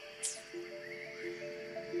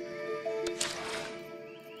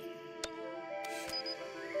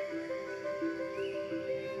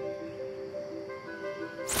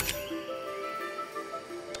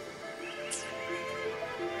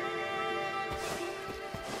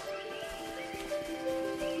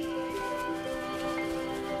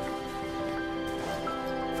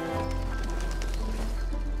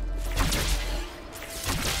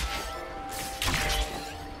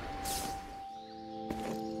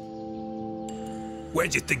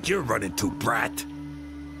 Where'd you think you're running to, brat?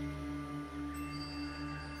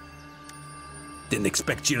 Didn't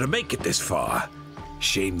expect you to make it this far.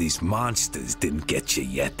 Shame these monsters didn't get you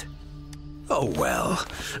yet. Oh well,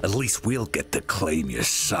 at least we'll get to claim your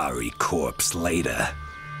sorry corpse later.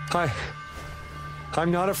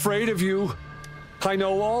 I'm not afraid of you. I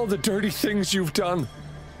know all the dirty things you've done.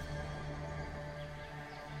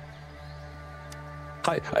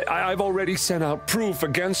 I've already sent out proof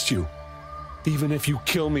against you. Even if you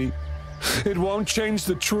kill me, it won't change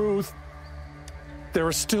the truth. There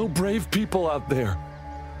are still brave people out there.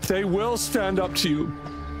 They will stand up to you.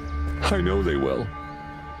 I know they will.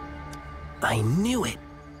 I knew it.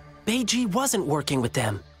 Beiji wasn't working with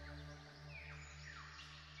them.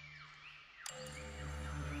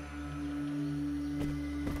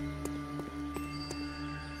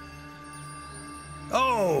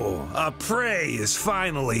 Oh, our prey is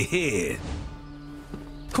finally here.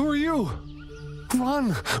 Who are you?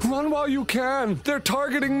 Run! Run while you can! They're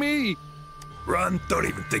targeting me! Run, don't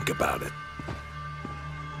even think about it.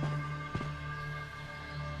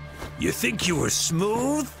 You think you were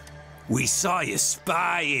smooth? We saw you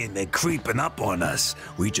spying and creeping up on us.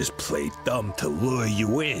 We just played dumb to lure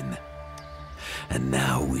you in. And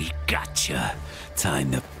now we gotcha.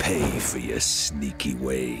 Time to pay for your sneaky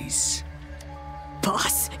ways.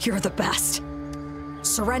 Boss, you're the best.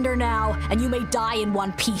 Surrender now, and you may die in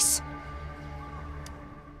one piece.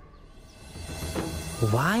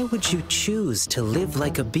 Why would you choose to live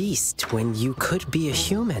like a beast when you could be a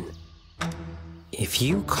human? If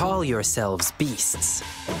you call yourselves beasts,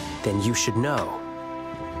 then you should know.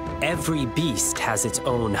 Every beast has its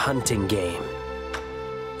own hunting game.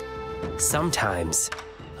 Sometimes,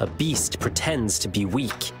 a beast pretends to be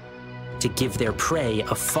weak, to give their prey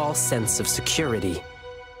a false sense of security.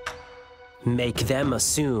 Make them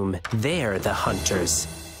assume they're the hunters.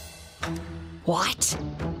 What?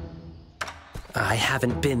 I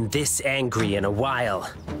haven't been this angry in a while.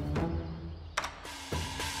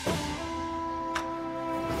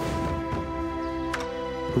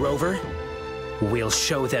 Rover, we'll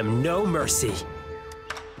show them no mercy.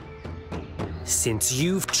 Since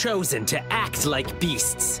you've chosen to act like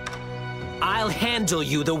beasts, I'll handle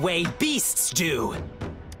you the way beasts do.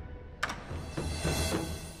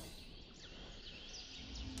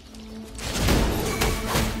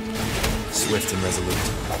 Swift and resolute.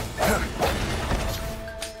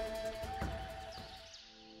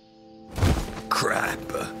 Crap.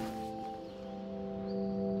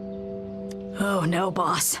 Oh no,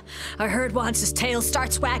 boss. I heard once his tail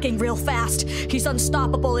starts wagging real fast. He's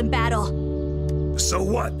unstoppable in battle. So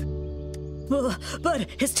what? But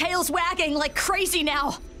his tail's wagging like crazy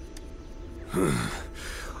now.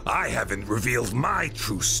 I haven't revealed my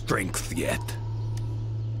true strength yet.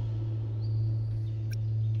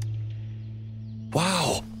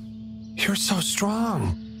 Wow, you're so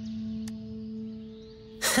strong.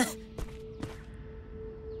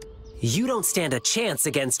 You don't stand a chance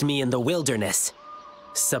against me in the wilderness.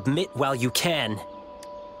 Submit while you can.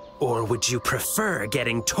 Or would you prefer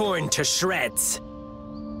getting torn to shreds?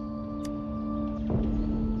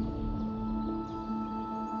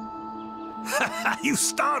 You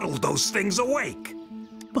startled those things awake.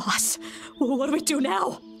 Boss, what do we do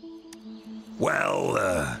now? Well,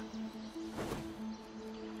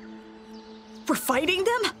 We're fighting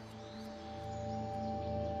them?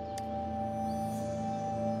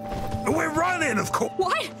 we're running, of course.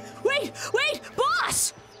 What? Wait,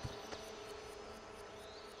 boss!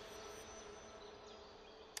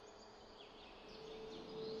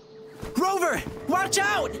 Rover, watch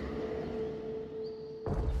out!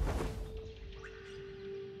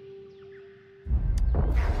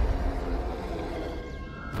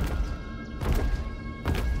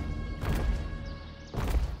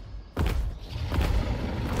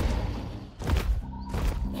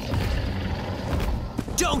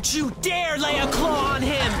 Don't you dare lay a claw on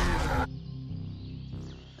him!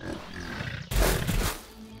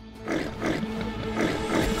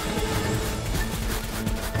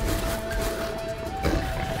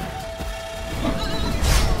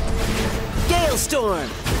 Storm!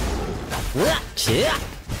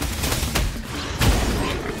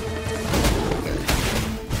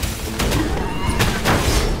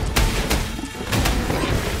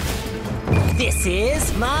 This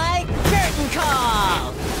is my curtain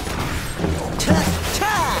call!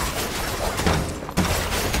 Ta-ta!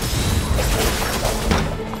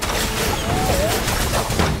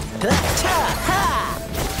 Ta-ha!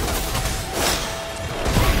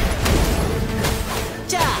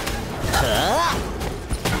 Ta-ha!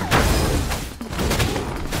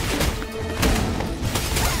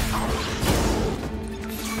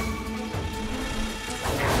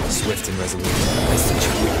 Swift and resolute. I sense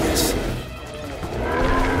your weakness.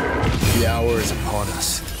 The hour is upon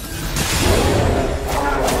us.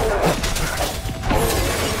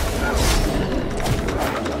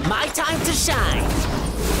 My time to shine!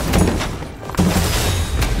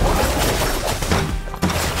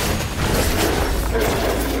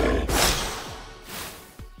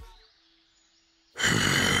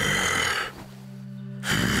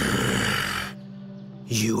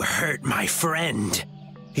 You hurt my friend.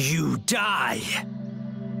 You die!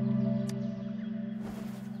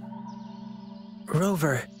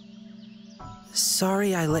 Rover,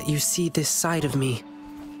 sorry I let you see this side of me.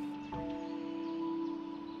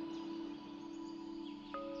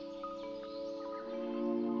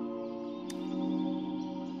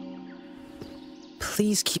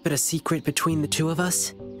 Please keep it a secret between the two of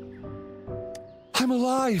us. I'm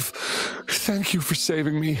alive! Thank you for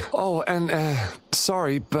saving me. Oh, and,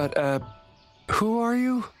 sorry, but, who are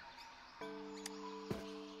you?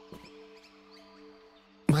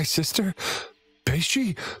 My sister?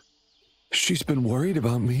 Beishi? She's been worried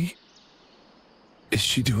about me. Is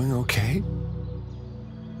she doing okay?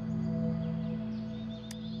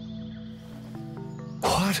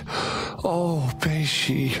 What? Oh,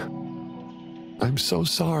 Beishi. I'm so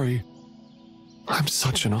sorry. I'm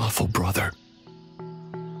such an awful brother.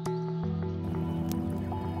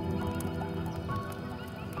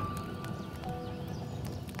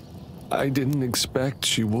 I didn't expect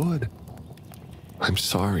she would. I'm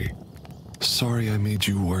sorry. Sorry I made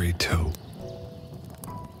you worried too.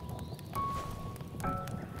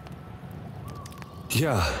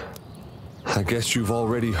 Yeah, I guess you've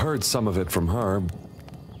already heard some of it from her.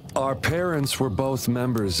 Our parents were both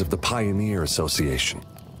members of the Pioneer Association.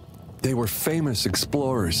 They were famous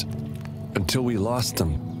explorers until we lost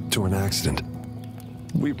them to an accident.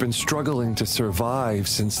 We've been struggling to survive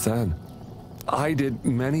since then. I did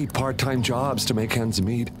many part-time jobs to make ends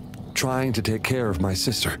meet, trying to take care of my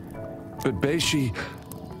sister. But Beishi,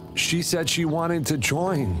 she said she wanted to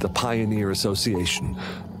join the Pioneer Association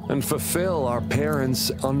and fulfill our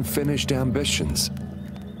parents' unfinished ambitions.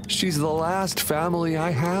 She's the last family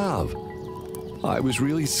I have. I was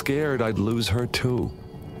really scared I'd lose her too.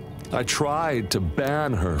 I tried to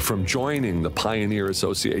ban her from joining the Pioneer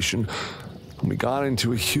Association. We got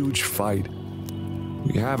into a huge fight.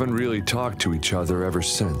 We haven't really talked to each other ever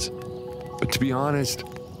since. But to be honest,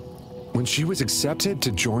 when she was accepted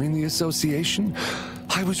to join the association,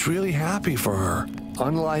 I was really happy for her.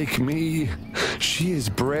 Unlike me, she is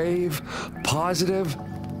brave, positive,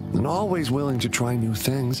 and always willing to try new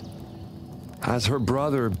things. As her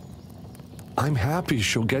brother, I'm happy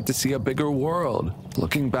she'll get to see a bigger world.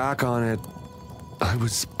 Looking back on it, I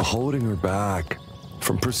was holding her back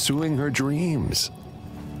from pursuing her dreams.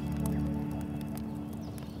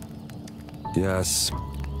 Yes,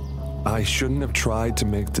 I shouldn't have tried to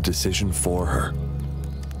make the decision for her.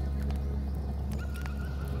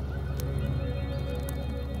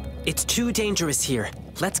 It's too dangerous here.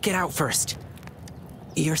 Let's get out first.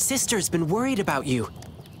 Your sister's been worried about you.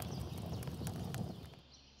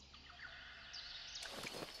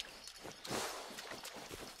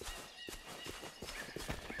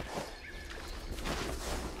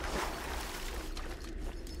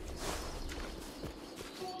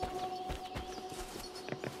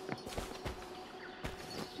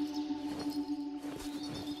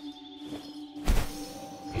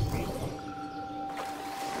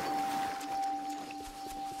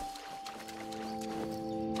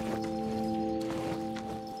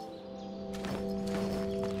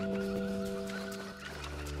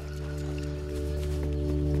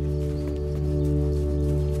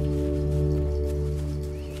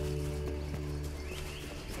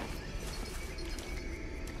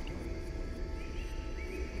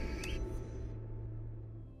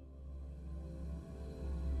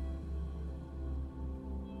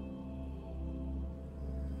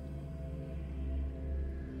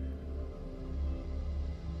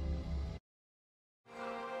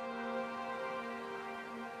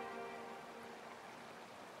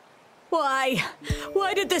 Why?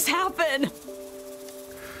 Why did this happen?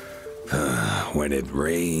 When it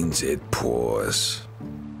rains, it pours.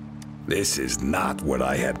 This is not what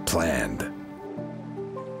I had planned.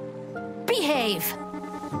 Behave!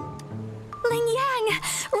 Lingyang!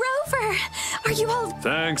 Rover! Are you all...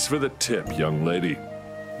 Thanks for the tip, young lady.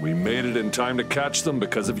 We made it in time to catch them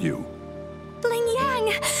because of you.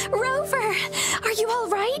 Lingyang! Rover! Are you all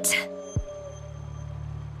right?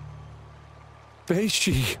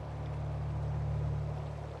 Beishi!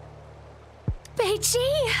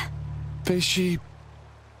 Beiji! Beishi,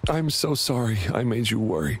 I'm so sorry I made you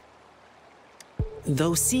worry.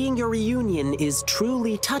 Though seeing your reunion is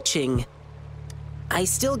truly touching, I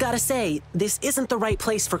still gotta say, this isn't the right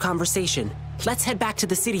place for conversation. Let's head back to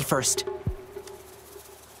the city first.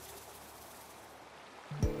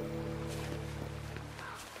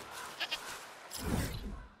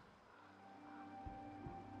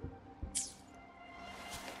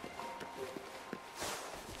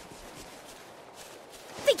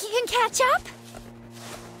 Think you can catch up?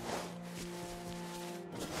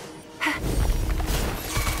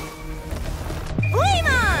 Flame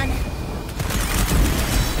on!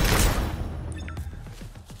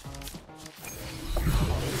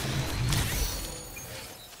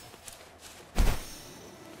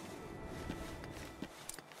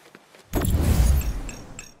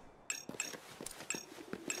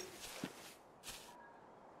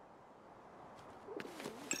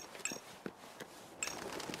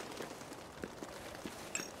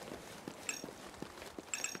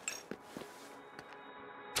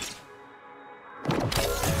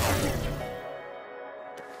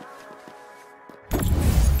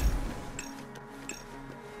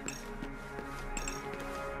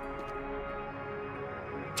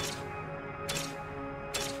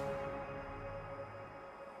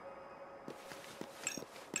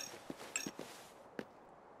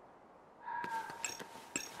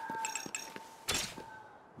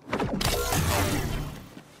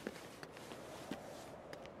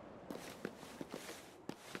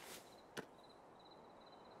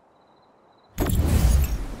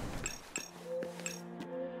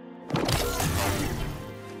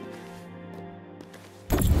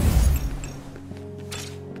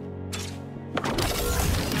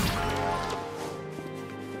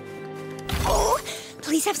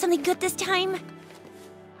 Please have something good this time.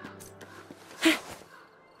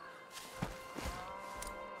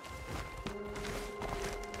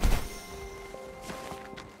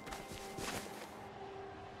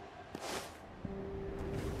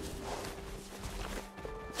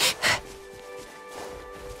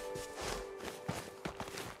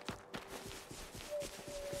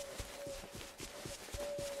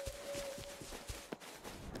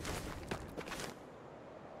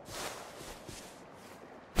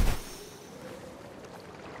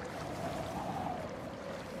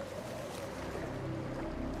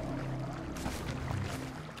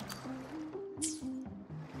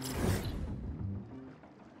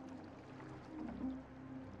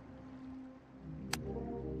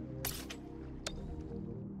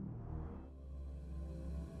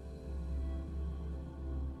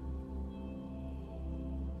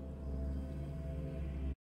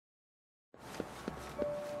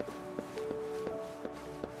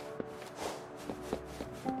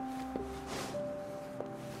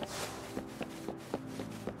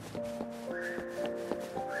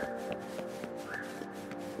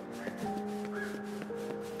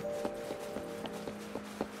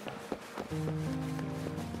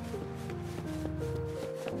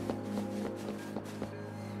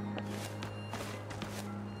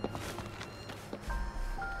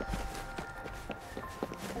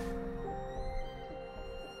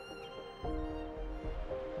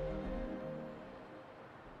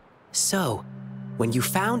 So, when you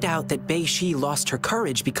found out that Bei Shi lost her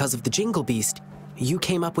courage because of the Jingle Beast, you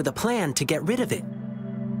came up with a plan to get rid of it.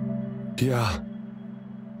 Yeah.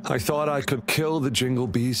 I thought I could kill the Jingle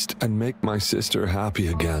Beast and make my sister happy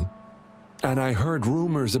again. And I heard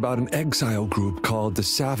rumors about an exile group called the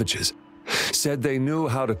Savages. Said they knew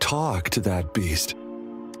how to talk to that beast.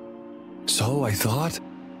 So I thought...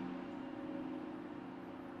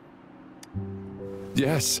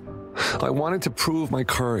 Yes, I wanted to prove my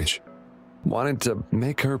courage. Wanted to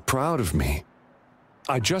make her proud of me.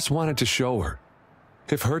 I just wanted to show her.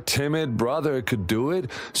 If her timid brother could do it,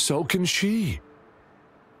 so can she.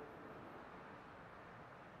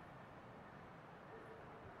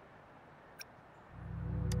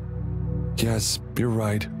 Yes, you're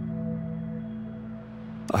right.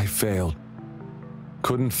 I failed.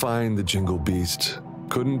 Couldn't find the Jingle Beast.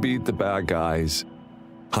 Couldn't beat the bad guys.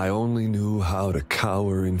 I only knew how to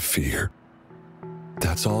cower in fear.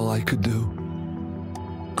 That's all I could do.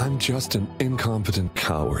 I'm just an incompetent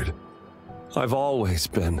coward. I've always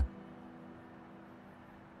been.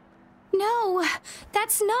 No,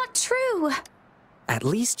 that's not true. At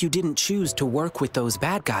least you didn't choose to work with those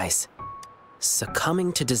bad guys.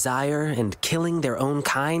 Succumbing to desire and killing their own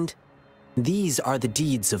kind, these are the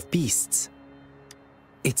deeds of beasts.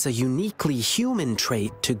 It's a uniquely human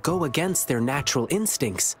trait to go against their natural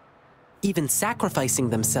instincts, even sacrificing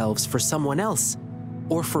themselves for someone else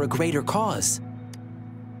or for a greater cause.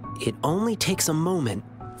 It only takes a moment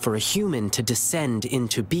for a human to descend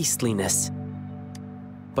into beastliness.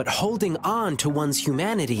 But holding on to one's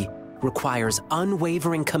humanity requires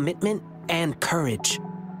unwavering commitment and courage.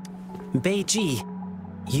 Beiji,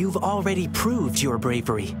 you've already proved your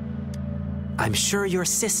bravery. I'm sure your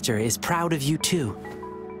sister is proud of you too.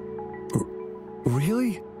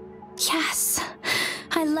 Really? Yes,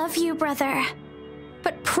 I love you, brother.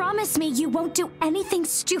 But promise me you won't do anything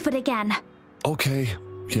stupid again. Okay,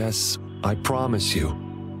 yes, I promise you.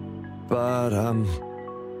 But,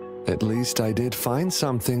 at least I did find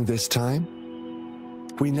something this time.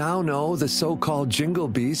 We now know the so-called Jingle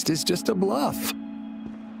Beast is just a bluff.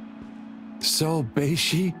 So, Bei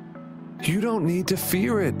Shi, you don't need to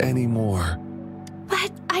fear it anymore.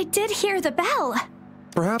 But I did hear the bell.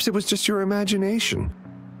 Perhaps it was just your imagination.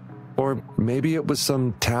 Or maybe it was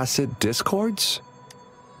some tacit discords?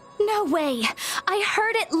 No way. I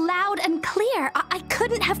heard it loud and clear. I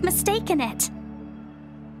couldn't have mistaken it.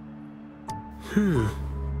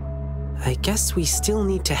 I guess we still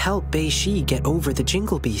need to help Bei Shi get over the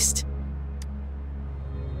Jingle Beast.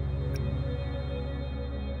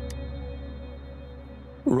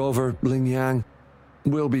 Rover, Lingyang,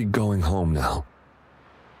 we'll be going home now.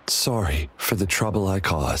 Sorry for the trouble I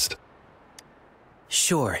caused.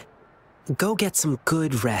 Sure. Go get some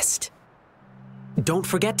good rest. Don't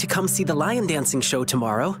forget to come see the lion dancing show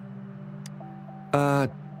tomorrow.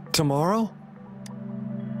 Tomorrow?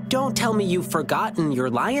 Don't tell me you've forgotten your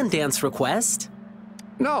lion dance request.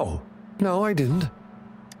 No, I didn't.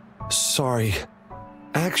 Sorry.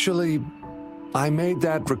 Actually, I made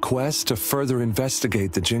that request to further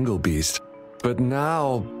investigate the Jingle Beast, but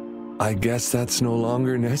now I guess that's no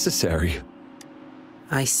longer necessary.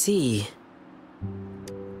 I see.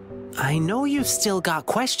 I know you've still got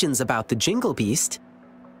questions about the Jingle Beast.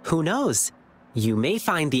 Who knows? You may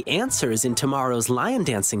find the answers in tomorrow's lion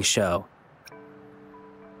dancing show.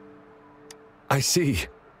 I see.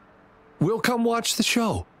 We'll come watch the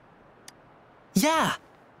show. Yeah,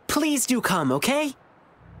 please do come, okay?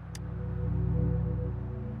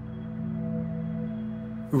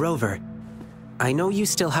 Rover, I know you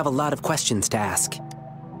still have a lot of questions to ask,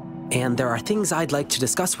 and there are things I'd like to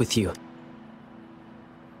discuss with you.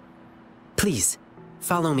 Please,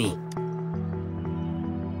 follow me.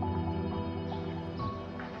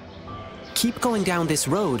 Keep going down this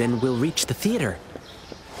road and we'll reach the theater.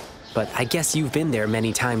 But I guess you've been there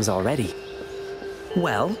many times already.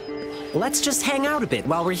 Well, let's just hang out a bit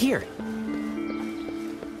while we're here.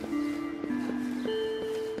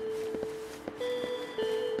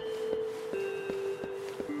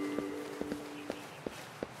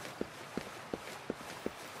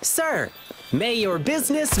 Sir, may your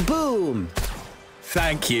business boom!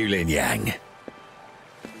 Thank you, Lingyang.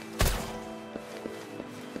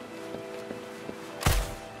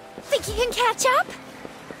 Think you can catch up?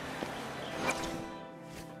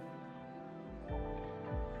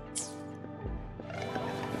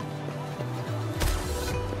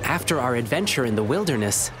 After our adventure in the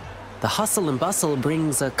wilderness, the hustle and bustle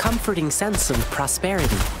brings a comforting sense of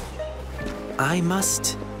prosperity. I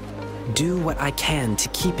must do what I can to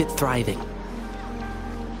keep it thriving.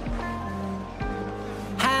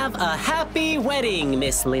 Have a happy wedding,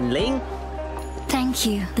 Miss Linling. Thank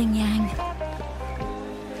you, Lingyang.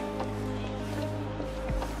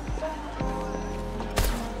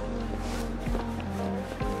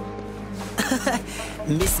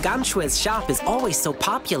 Miss Gamshue's shop is always so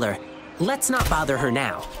popular. Let's not bother her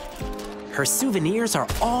now. Her souvenirs are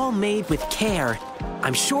all made with care.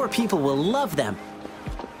 I'm sure people will love them.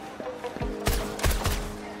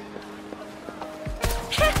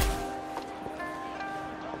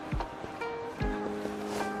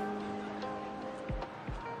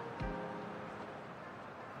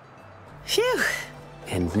 Phew.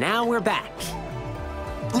 And now we're back.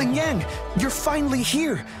 Lingyang, you're finally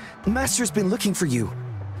here. Master's been looking for you.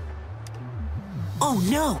 Oh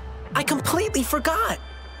no, I completely forgot.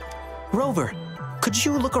 Rover, could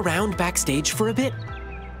you look around backstage for a bit?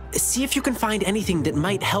 See if you can find anything that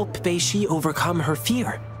might help Bei-Shi overcome her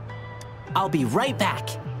fear. I'll be right back.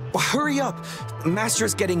 Well, hurry up.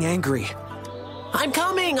 Master's getting angry. I'm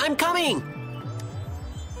coming, I'm coming.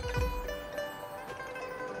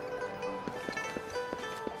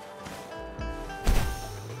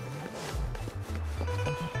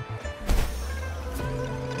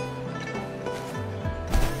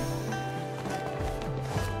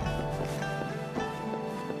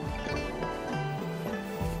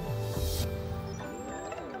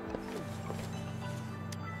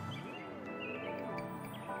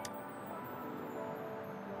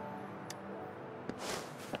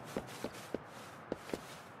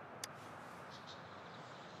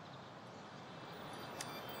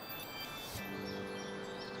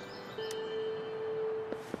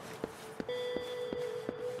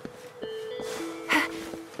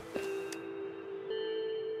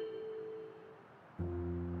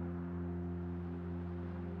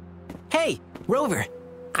 Hey, Rover,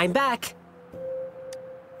 I'm back.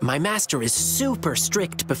 My master is super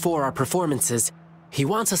strict before our performances. He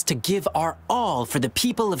wants us to give our all for the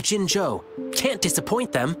people of Jinzhou. Can't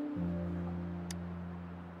disappoint them.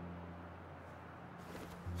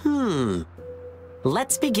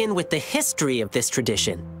 Let's begin with the history of this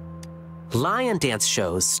tradition. Lion dance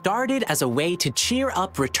shows started as a way to cheer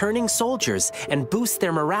up returning soldiers and boost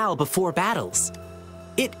their morale before battles.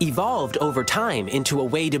 It evolved over time into a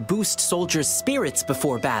way to boost soldiers' spirits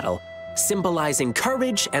before battle, symbolizing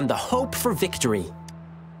courage and the hope for victory.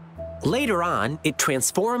 Later on, it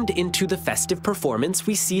transformed into the festive performance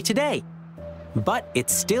we see today. But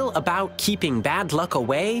it's still about keeping bad luck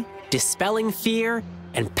away, dispelling fear,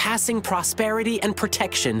 and passing prosperity and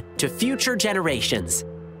protection to future generations.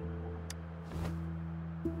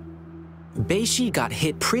 Bei-Shi got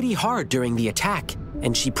hit pretty hard during the attack,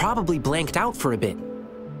 and she probably blanked out for a bit.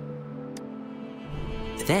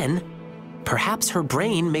 Then, perhaps her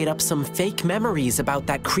brain made up some fake memories about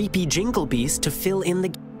that creepy Jingle Beast to fill in the...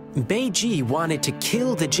 Bei-Ji wanted to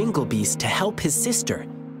kill the Jingle Beast to help his sister.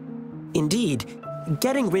 Indeed,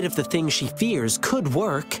 getting rid of the thing she fears could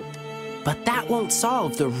work, but that won't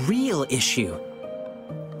solve the real issue.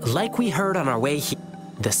 Like we heard on our way here,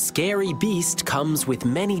 the scary beast comes with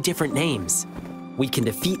many different names. We can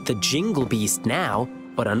defeat the Jingle Beast now,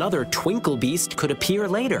 but another Twinkle Beast could appear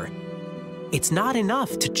later. It's not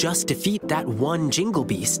enough to just defeat that one Jingle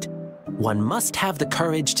Beast. One must have the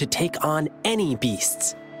courage to take on any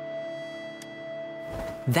beasts.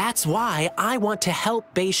 That's why I want to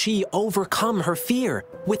help Bei-Shi overcome her fear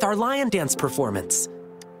with our lion dance performance.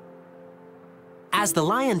 As the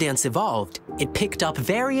lion dance evolved, it picked up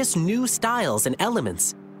various new styles and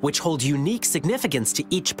elements, which hold unique significance to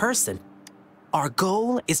each person. Our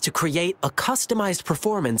goal is to create a customized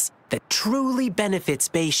performance that truly benefits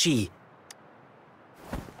Bei-Shi.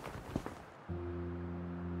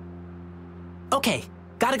 Okay,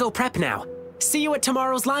 gotta go prep now. See you at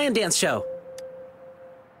tomorrow's lion dance show.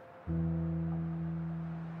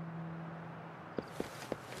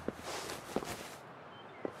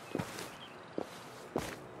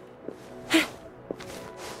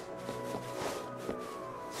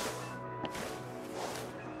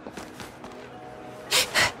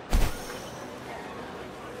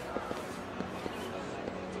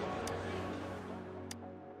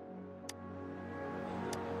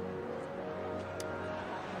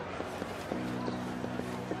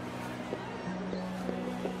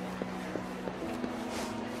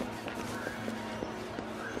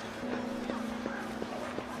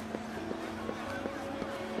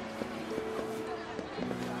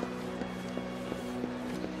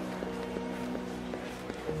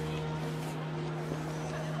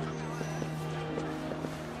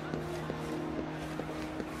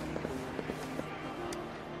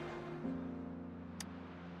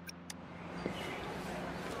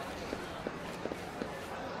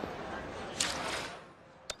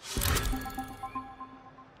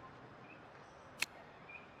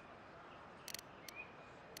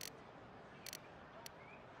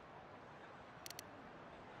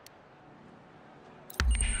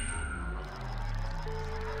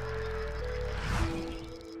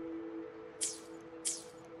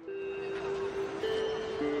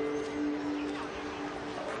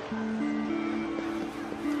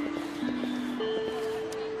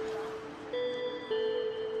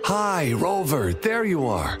 Hi, Rover, there you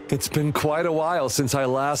are. It's been quite a while since I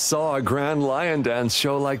last saw a grand lion dance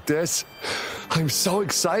show like this. I'm so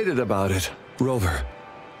excited about it. Rover,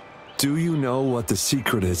 do you know what the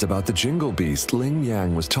secret is about the jingle beast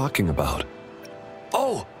Lingyang was talking about?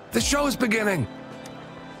 Oh, the show is beginning!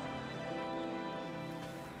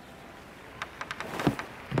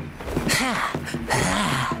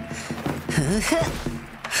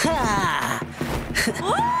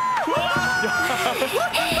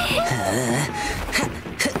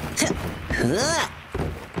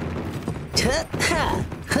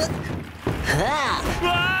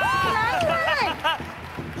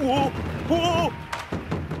 Whoa! Whoa!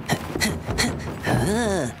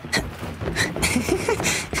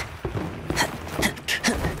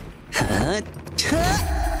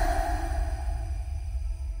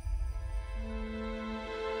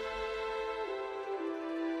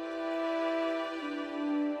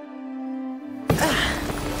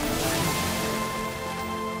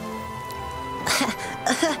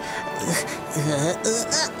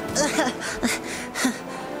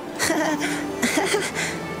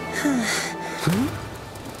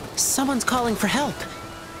 Someone's calling for help.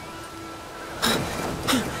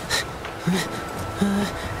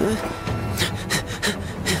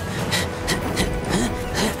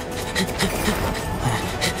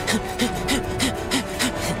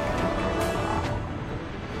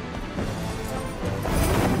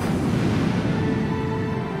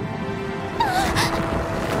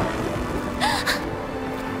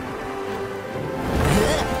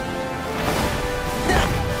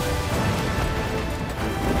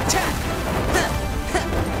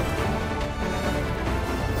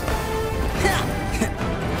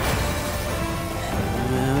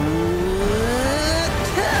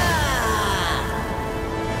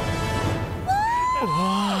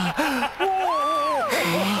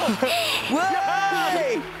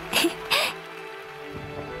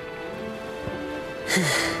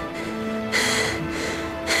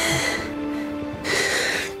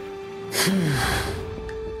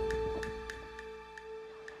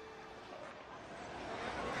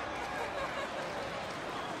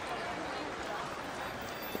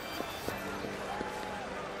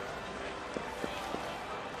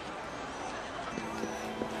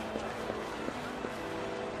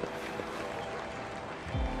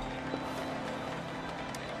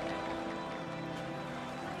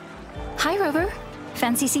 Hi, Rover.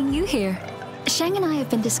 Fancy seeing you here. Shang and I have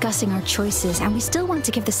been discussing our choices, and we still want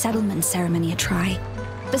to give the settlement ceremony a try.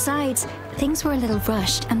 Besides, things were a little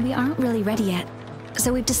rushed, and we aren't really ready yet.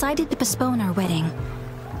 So we've decided to postpone our wedding.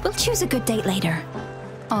 We'll choose a good date later.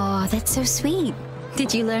 Aw, that's so sweet.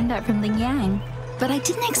 Did you learn that from Lingyang? But I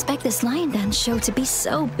didn't expect this lion dance show to be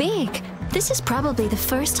so big. This is probably the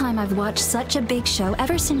first time I've watched such a big show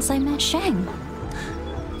ever since I met Shang.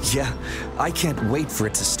 Yeah, I can't wait for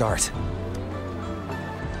it to start.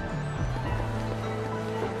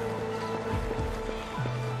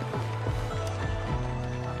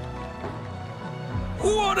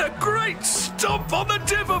 What a great stomp on the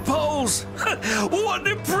divot poles! What an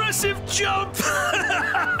impressive jump!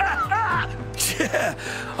 Yeah,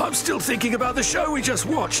 I'm still thinking about the show we just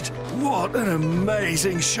watched. What an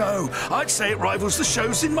amazing show. I'd say it rivals the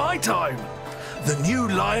shows in my time. The new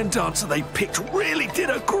lion dancer they picked really did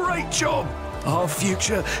a great job. Our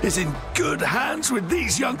future is in good hands with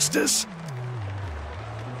these youngsters.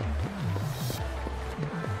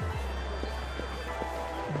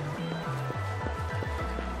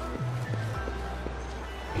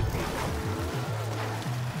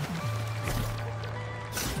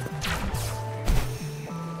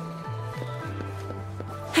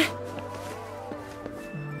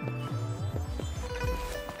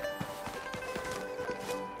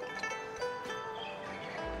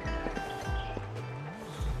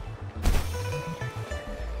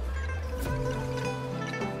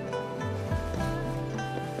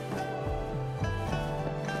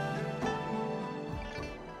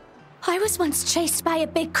 I was once chased by a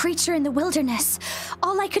big creature in the wilderness.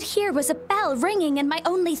 All I could hear was a bell ringing, and my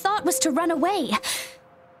only thought was to run away.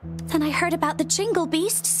 Then I heard about the jingle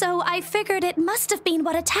beast, so I figured it must have been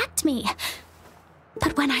what attacked me.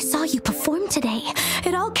 But when I saw you perform today,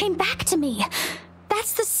 it all came back to me.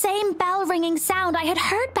 That's the same bell-ringing sound I had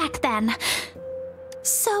heard back then.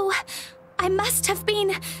 So, I must have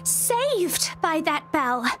been saved by that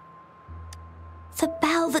bell. The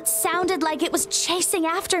bell that sounded like it was chasing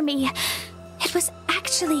after me. It was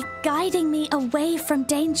actually guiding me away from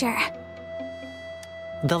danger.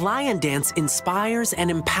 The lion dance inspires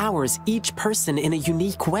and empowers each person in a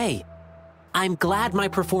unique way. I'm glad my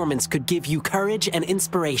performance could give you courage and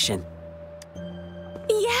inspiration.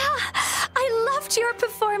 Yeah, I loved loved your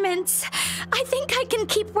performance. I think I can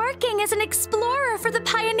keep working as an explorer for the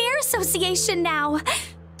Pioneer Association now.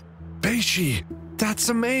 Beishi, that's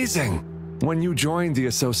amazing. When you joined the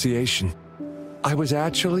association, I was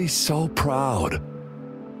actually so proud.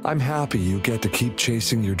 I'm happy you get to keep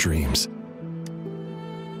chasing your dreams.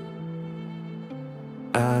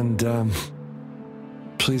 And,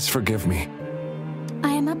 please forgive me. I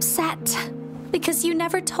am upset because you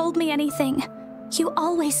never told me anything. You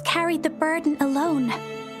always carried the burden alone.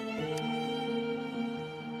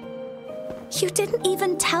 You didn't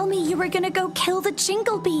even tell me you were gonna go kill the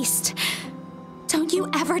Jingle Beast. Don't you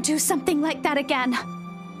ever do something like that again.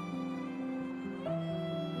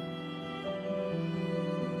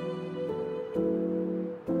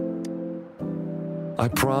 I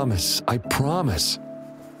promise, I promise.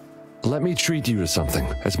 Let me treat you to something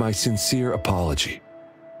as my sincere apology.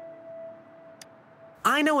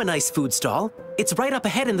 I know a nice food stall. It's right up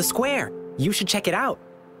ahead in the square. You should check it out.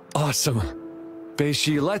 Awesome.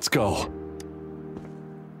 Beishi, let's go.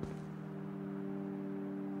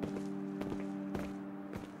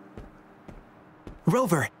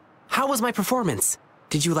 Rover, how was my performance?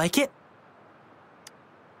 Did you like it?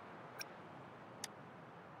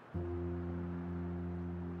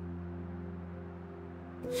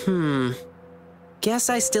 Guess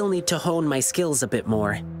I still need to hone my skills a bit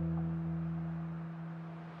more.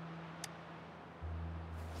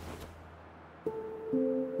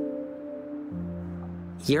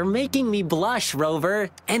 You're making me blush, Rover.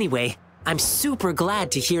 Anyway, I'm super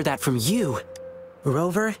glad to hear that from you.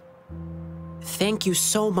 Rover, thank you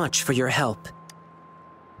so much for your help.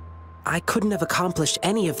 I couldn't have accomplished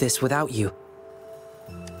any of this without you.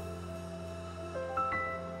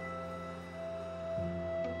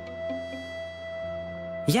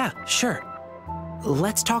 Yeah, sure.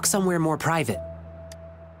 Let's talk somewhere more private.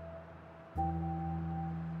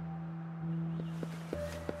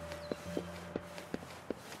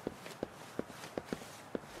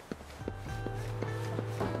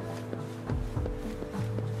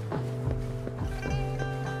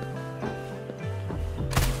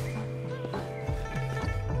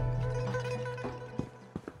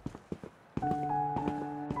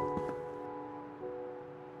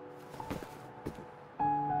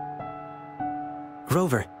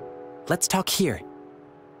 Rover, let's talk here.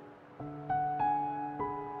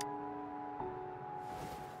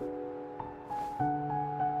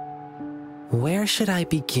 Where should I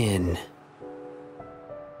begin?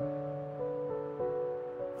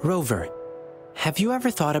 Rover, have you ever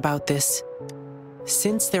thought about this?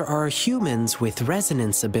 Since there are humans with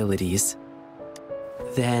resonance abilities,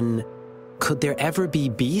 then could there ever be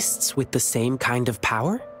beasts with the same kind of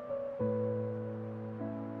power?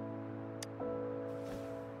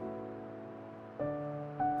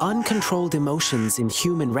 Uncontrolled emotions in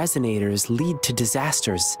human resonators lead to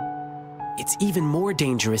disasters. It's even more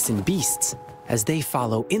dangerous in beasts, as they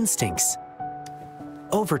follow instincts.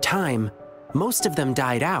 Over time, most of them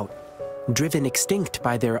died out, driven extinct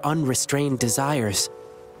by their unrestrained desires.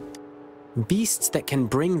 Beasts that can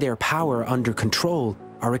bring their power under control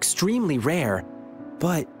are extremely rare,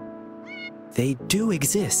 but they do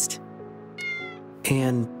exist.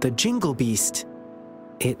 And the Jingle Beast,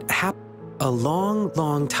 it happened a long,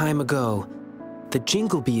 long time ago. The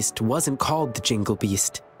Jingle Beast wasn't called the Jingle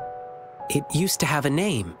Beast. It used to have a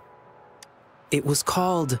name. It was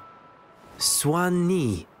called Swan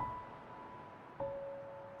Ni.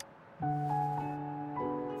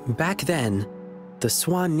 Back then, the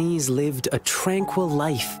SwanNis lived a tranquil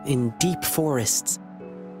life in deep forests.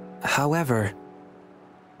 However,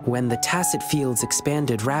 when the Tacet Fields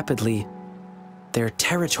expanded rapidly, their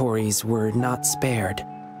territories were not spared.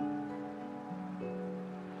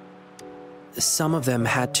 Some of them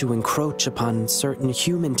had to encroach upon certain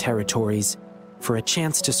human territories for a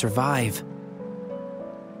chance to survive.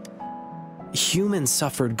 Humans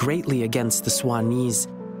suffered greatly against the Swanese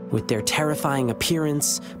with their terrifying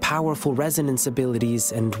appearance, powerful resonance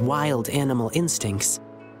abilities, and wild animal instincts.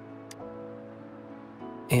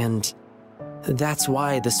 And that's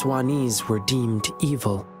why the Swanese were deemed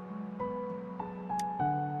evil.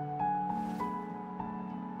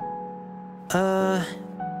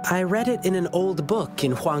 I read it in an old book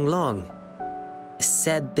in Huanglong.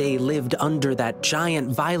 Said they lived under that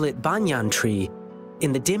giant violet banyan tree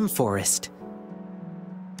in the dim forest.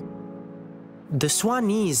 The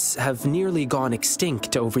Swanese have nearly gone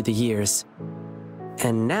extinct over the years,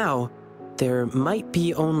 and now there might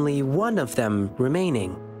be only one of them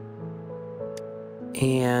remaining.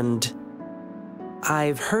 And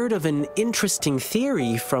I've heard of an interesting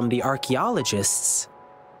theory from the archaeologists.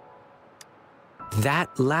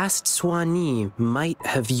 That last Swanee might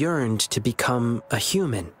have yearned to become a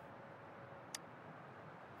human.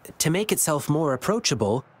 To make itself more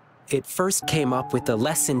approachable, it first came up with a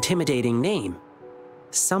less intimidating name.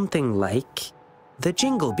 Something like the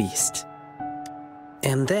Jingle Beast.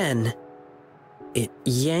 And then it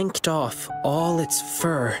yanked off all its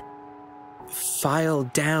fur,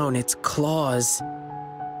 filed down its claws,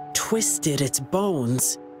 twisted its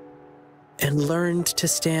bones, and learned to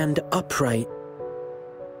stand upright.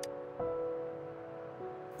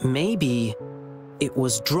 Maybe it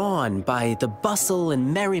was drawn by the bustle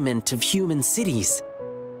and merriment of human cities.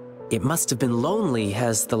 It must have been lonely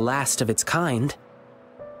as the last of its kind.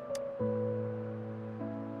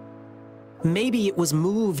 Maybe it was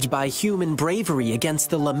moved by human bravery against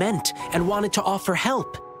the Lament and wanted to offer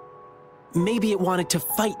help. Maybe it wanted to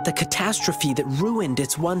fight the catastrophe that ruined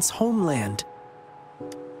its once homeland.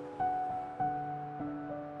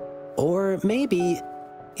 Or maybe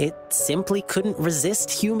it simply couldn't resist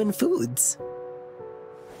human foods.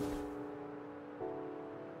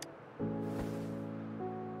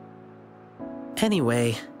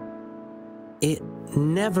 Anyway, it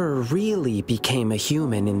never really became a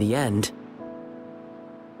human in the end.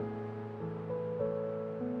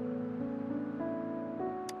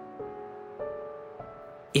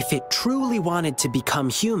 If it truly wanted to become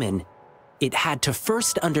human, it had to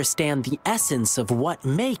first understand the essence of what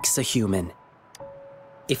makes a human.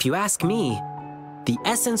 If you ask me, the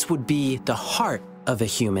essence would be the heart of a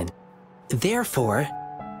human. Therefore,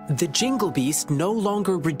 the Jingle Beast no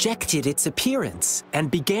longer rejected its appearance and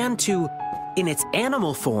began to, in its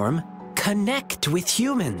animal form, connect with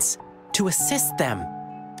humans, to assist them.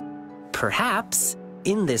 Perhaps,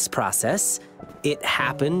 in this process, it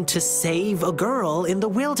happened to save a girl in the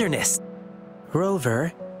wilderness. Rover,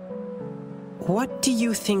 what do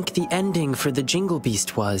you think the ending for the Jingle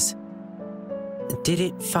Beast was? Did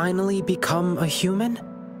it finally become a human?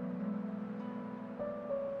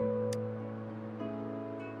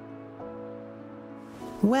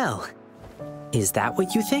 Well, is that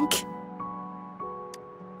what you think?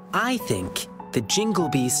 I think the Jingle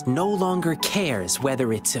Beast no longer cares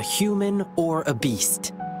whether it's a human or a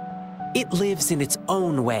beast. It lives in its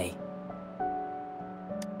own way.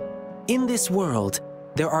 In this world,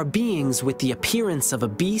 there are beings with the appearance of a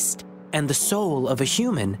beast and the soul of a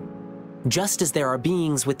human, just as there are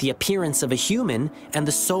beings with the appearance of a human and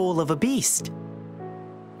the soul of a beast.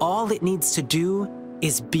 All it needs to do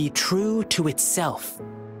is be true to itself.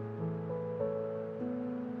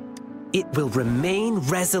 It will remain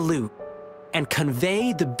resolute and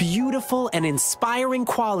convey the beautiful and inspiring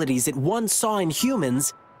qualities it once saw in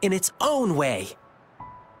humans in its own way.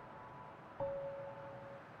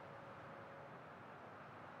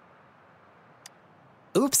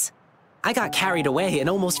 Oops, I got carried away and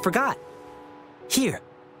almost forgot. Here,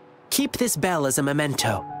 keep this bell as a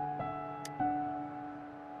memento.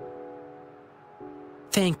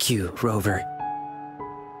 Thank you, Rover.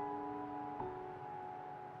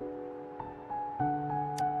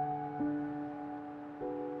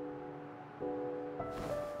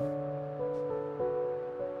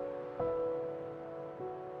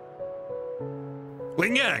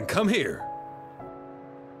 Lingyang, come here.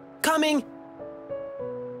 Coming!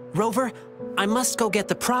 Rover, I must go get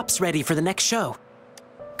the props ready for the next show.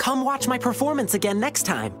 Come watch my performance again next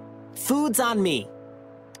time. Food's on me.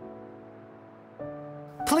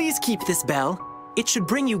 Please keep this bell. It should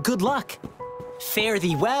bring you good luck. Fare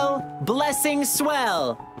thee well, blessing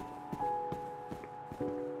swell.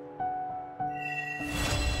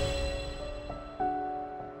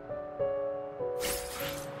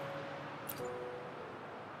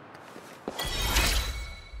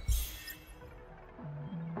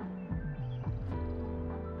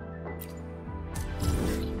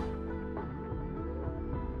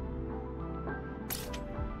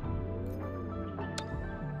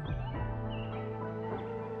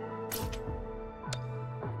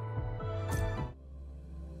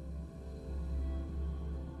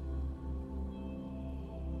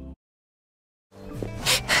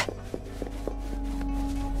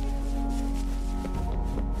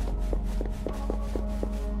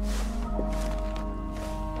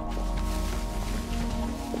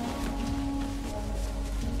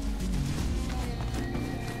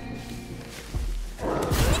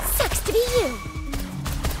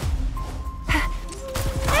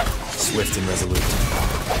 Swift and resolute.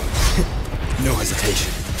 No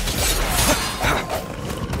hesitation.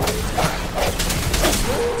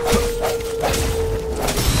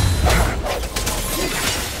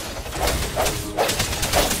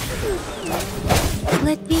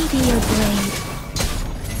 Let me be your blade.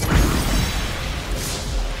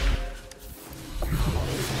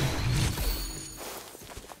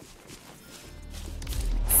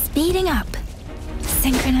 Speeding up.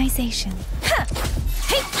 Synchronization.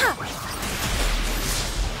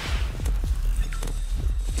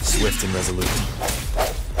 Swift and resolute.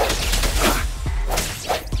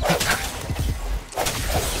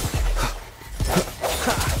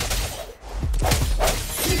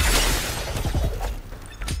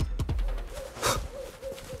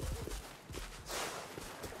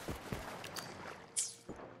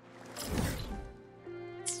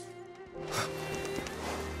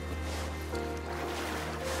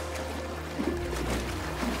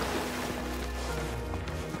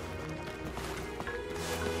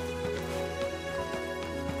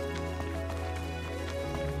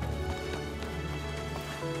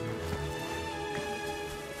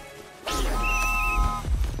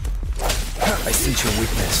 I sense your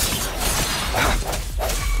weakness.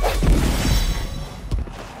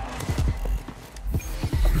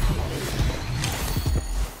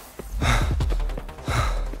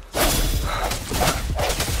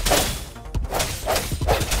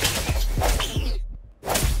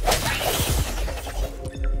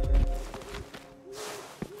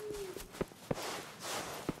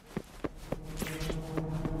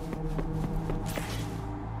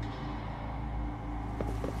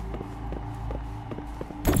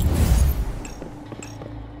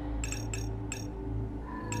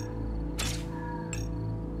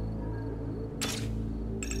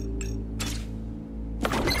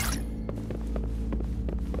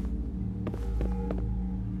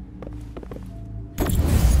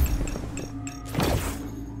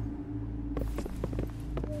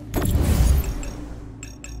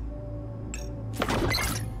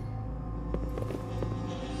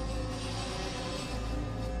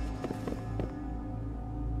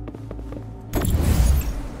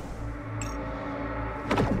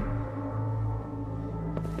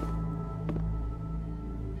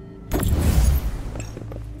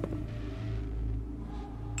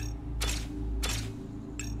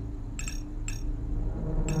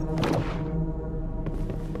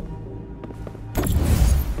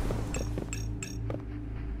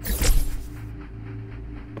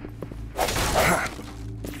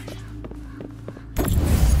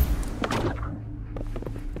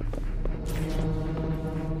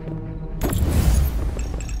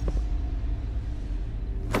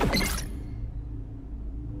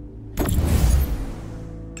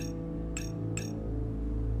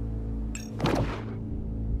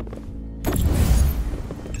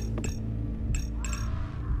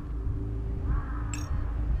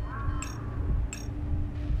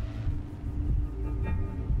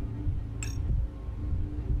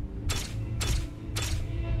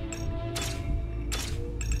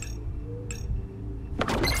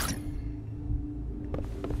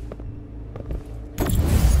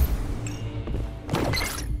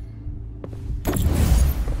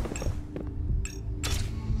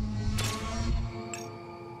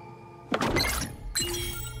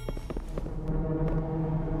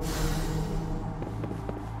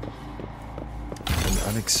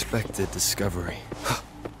 Unexpected discovery.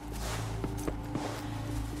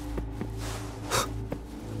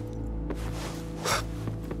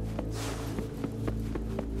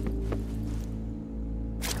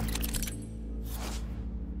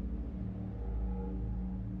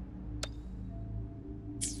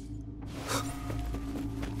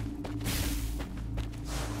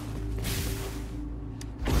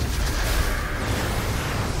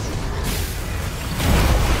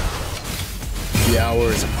 The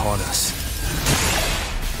hour is upon us.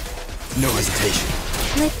 No hesitation.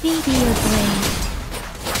 Let me be your blade.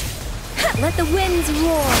 Let the winds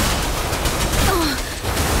roar.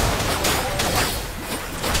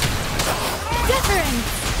 Difference.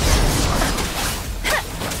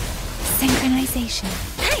 Synchronization.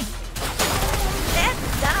 Hey,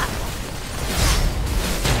 that's up.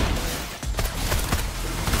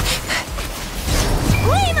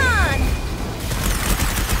 Flame on!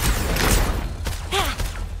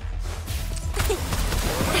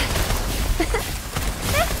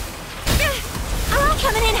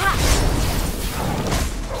 Coming in hot.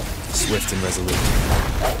 Swift and resolute.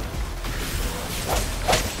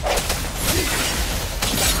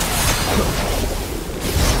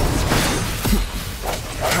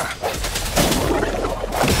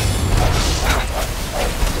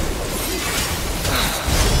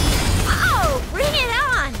 Oh, bring it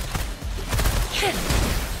on!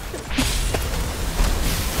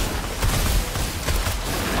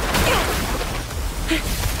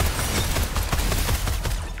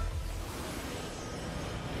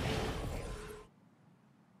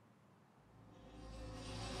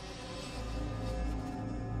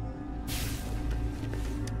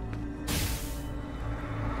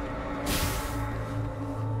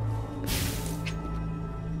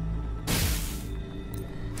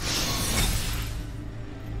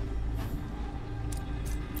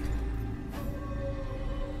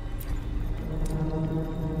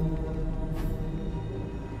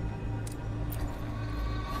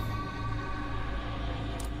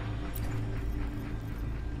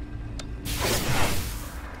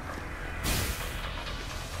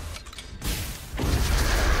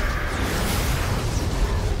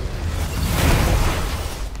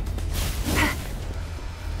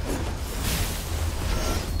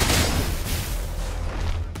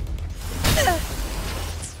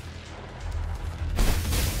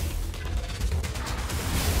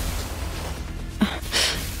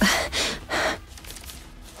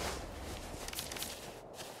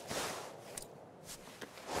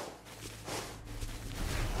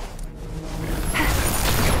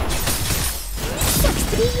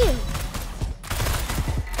 see you.